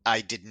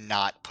 I did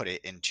not put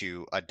it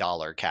into a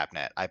dollar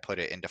cabinet. I put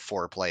it into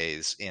 4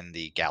 plays in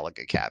the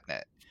Galaga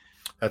cabinet.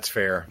 That's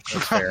fair.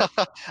 That's fair.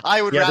 I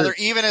would Yeah, rather,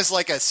 even as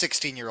like a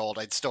 16-year-old,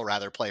 I'd still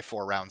rather play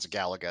 4 rounds of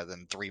Galaga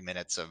than 3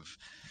 minutes of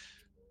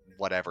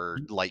whatever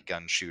light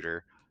gun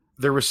shooter.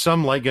 there was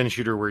some light gun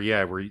shooter where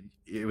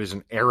it was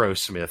an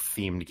Aerosmith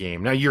themed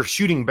game. Now you're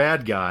shooting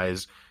bad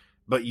guys,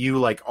 but you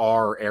like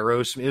are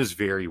Aerosmith. It was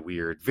very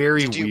weird.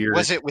 Very weird.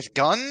 Was it with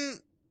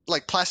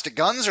like plastic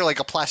guns, or like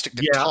a plastic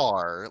Yeah.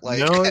 guitar? Like,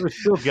 No, it was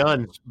still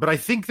guns, but I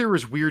think there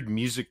was weird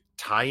music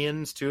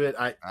tie-ins to it.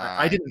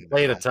 I didn't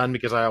play it a ton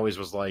because I always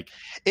was like,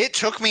 it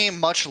took me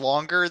much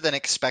longer than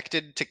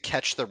expected to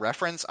catch the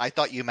reference. I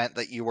thought you meant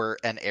that you were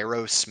an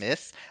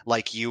arrowsmith,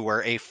 like you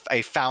were a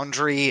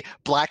foundry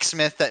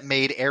blacksmith that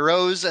made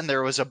arrows, and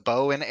there was a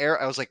bow and arrow.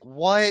 I was like,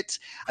 what?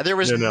 There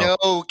was no.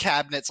 no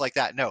cabinets like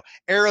that. No,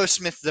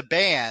 Aerosmith the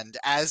band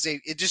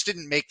it just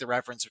didn't make the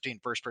reference between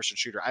first person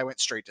shooter. I went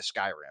straight to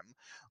Skyrim.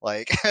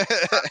 Like,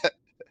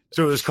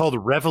 So it was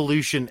called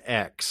Revolution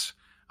X.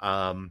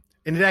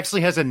 And it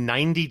actually has a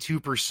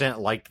 92%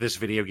 liked this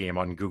video game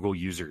on Google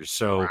users.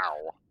 So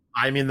wow.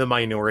 I'm in the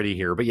minority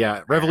here. But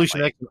yeah,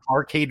 Revolution X, an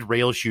arcade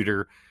rail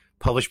shooter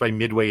published by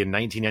Midway in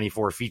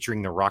 1994,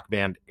 featuring the rock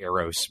band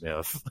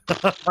Aerosmith.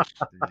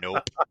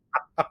 Nope.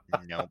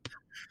 Nope.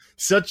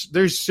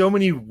 There's so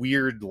many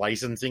weird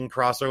licensing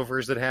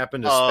crossovers that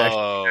happened, especially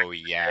Oh,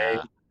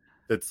 yeah.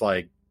 that's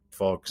like,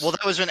 folks. Well,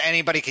 that was when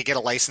anybody could get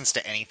a license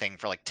to anything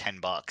for like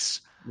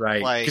 $10.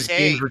 Right. Like, Because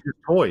hey, games were just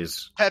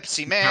toys.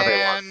 Pepsi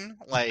Man,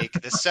 like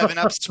the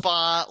 7-Up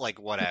spot, like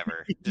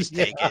whatever. Just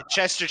take it.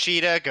 Chester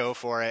Cheetah, go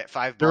for it.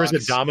 $5. There was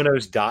a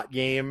Domino's Dot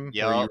game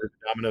where you Yep. were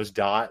Domino's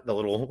Dot, the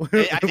little.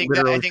 I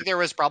think there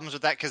was problems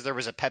with that because there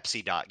was a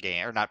Pepsi Dot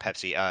game, or not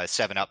Pepsi,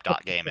 7-Up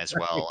Dot game as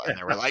well, and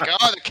they were like,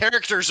 "Oh, the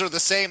characters are the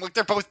same. Look,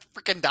 they're both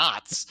freaking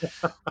dots.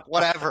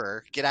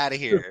 Whatever, get out of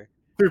here."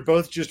 They're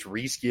both just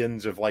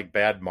reskins of like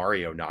bad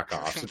Mario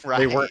knockoffs. Right.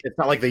 They weren't. It's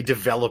not like they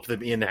developed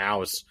them in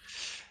house.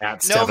 No,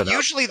 7-Up.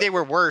 usually they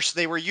were worse.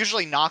 They were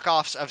usually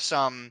knockoffs of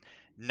some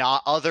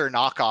other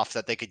knockoff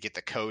that they could get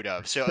the code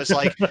of. So it was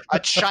like a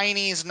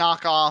Chinese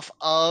knockoff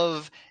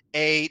of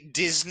a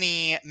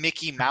Disney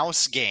Mickey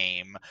Mouse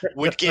game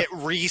would get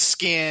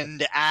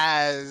reskinned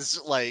as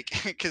like,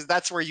 because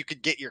that's where you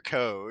could get your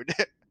code.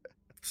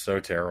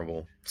 So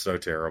terrible. So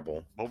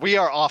terrible. But we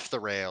are off the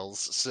rails.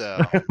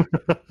 So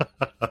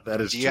That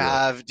is do true.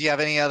 you have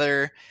any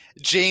other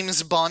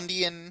James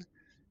Bondian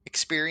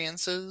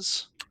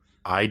experiences?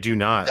 I do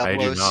not. I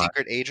Double do O not.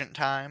 Secret Agent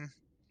time.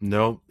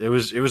 No, it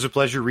was a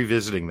pleasure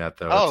revisiting that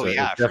though. Oh It's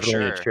yeah, for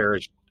definitely sure.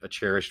 a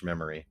cherished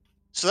memory.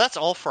 So that's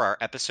all for our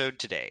episode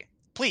today.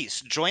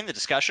 Please join the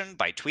discussion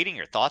by tweeting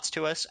your thoughts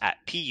to us at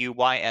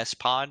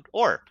PUYSPod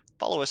or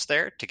follow us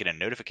there to get a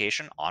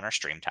notification on our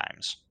stream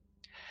times.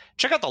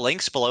 Check out the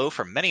links below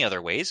for many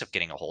other ways of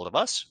getting a hold of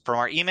us. From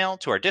our email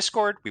to our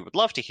Discord, we would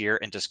love to hear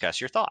and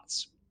discuss your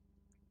thoughts.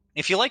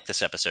 If you like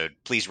this episode,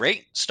 please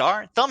rate,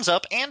 star, thumbs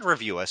up, and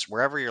review us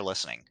wherever you're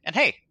listening. And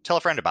hey, tell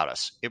a friend about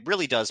us. It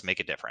really does make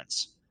a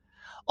difference.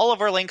 All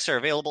of our links are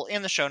available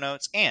in the show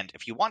notes, and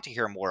if you want to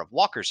hear more of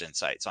Walker's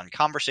insights on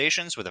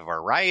conversations with a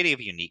variety of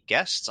unique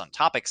guests on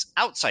topics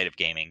outside of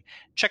gaming,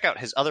 check out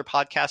his other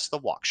podcast, The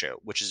Walk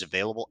Show, which is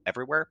available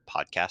everywhere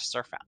podcasts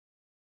are found.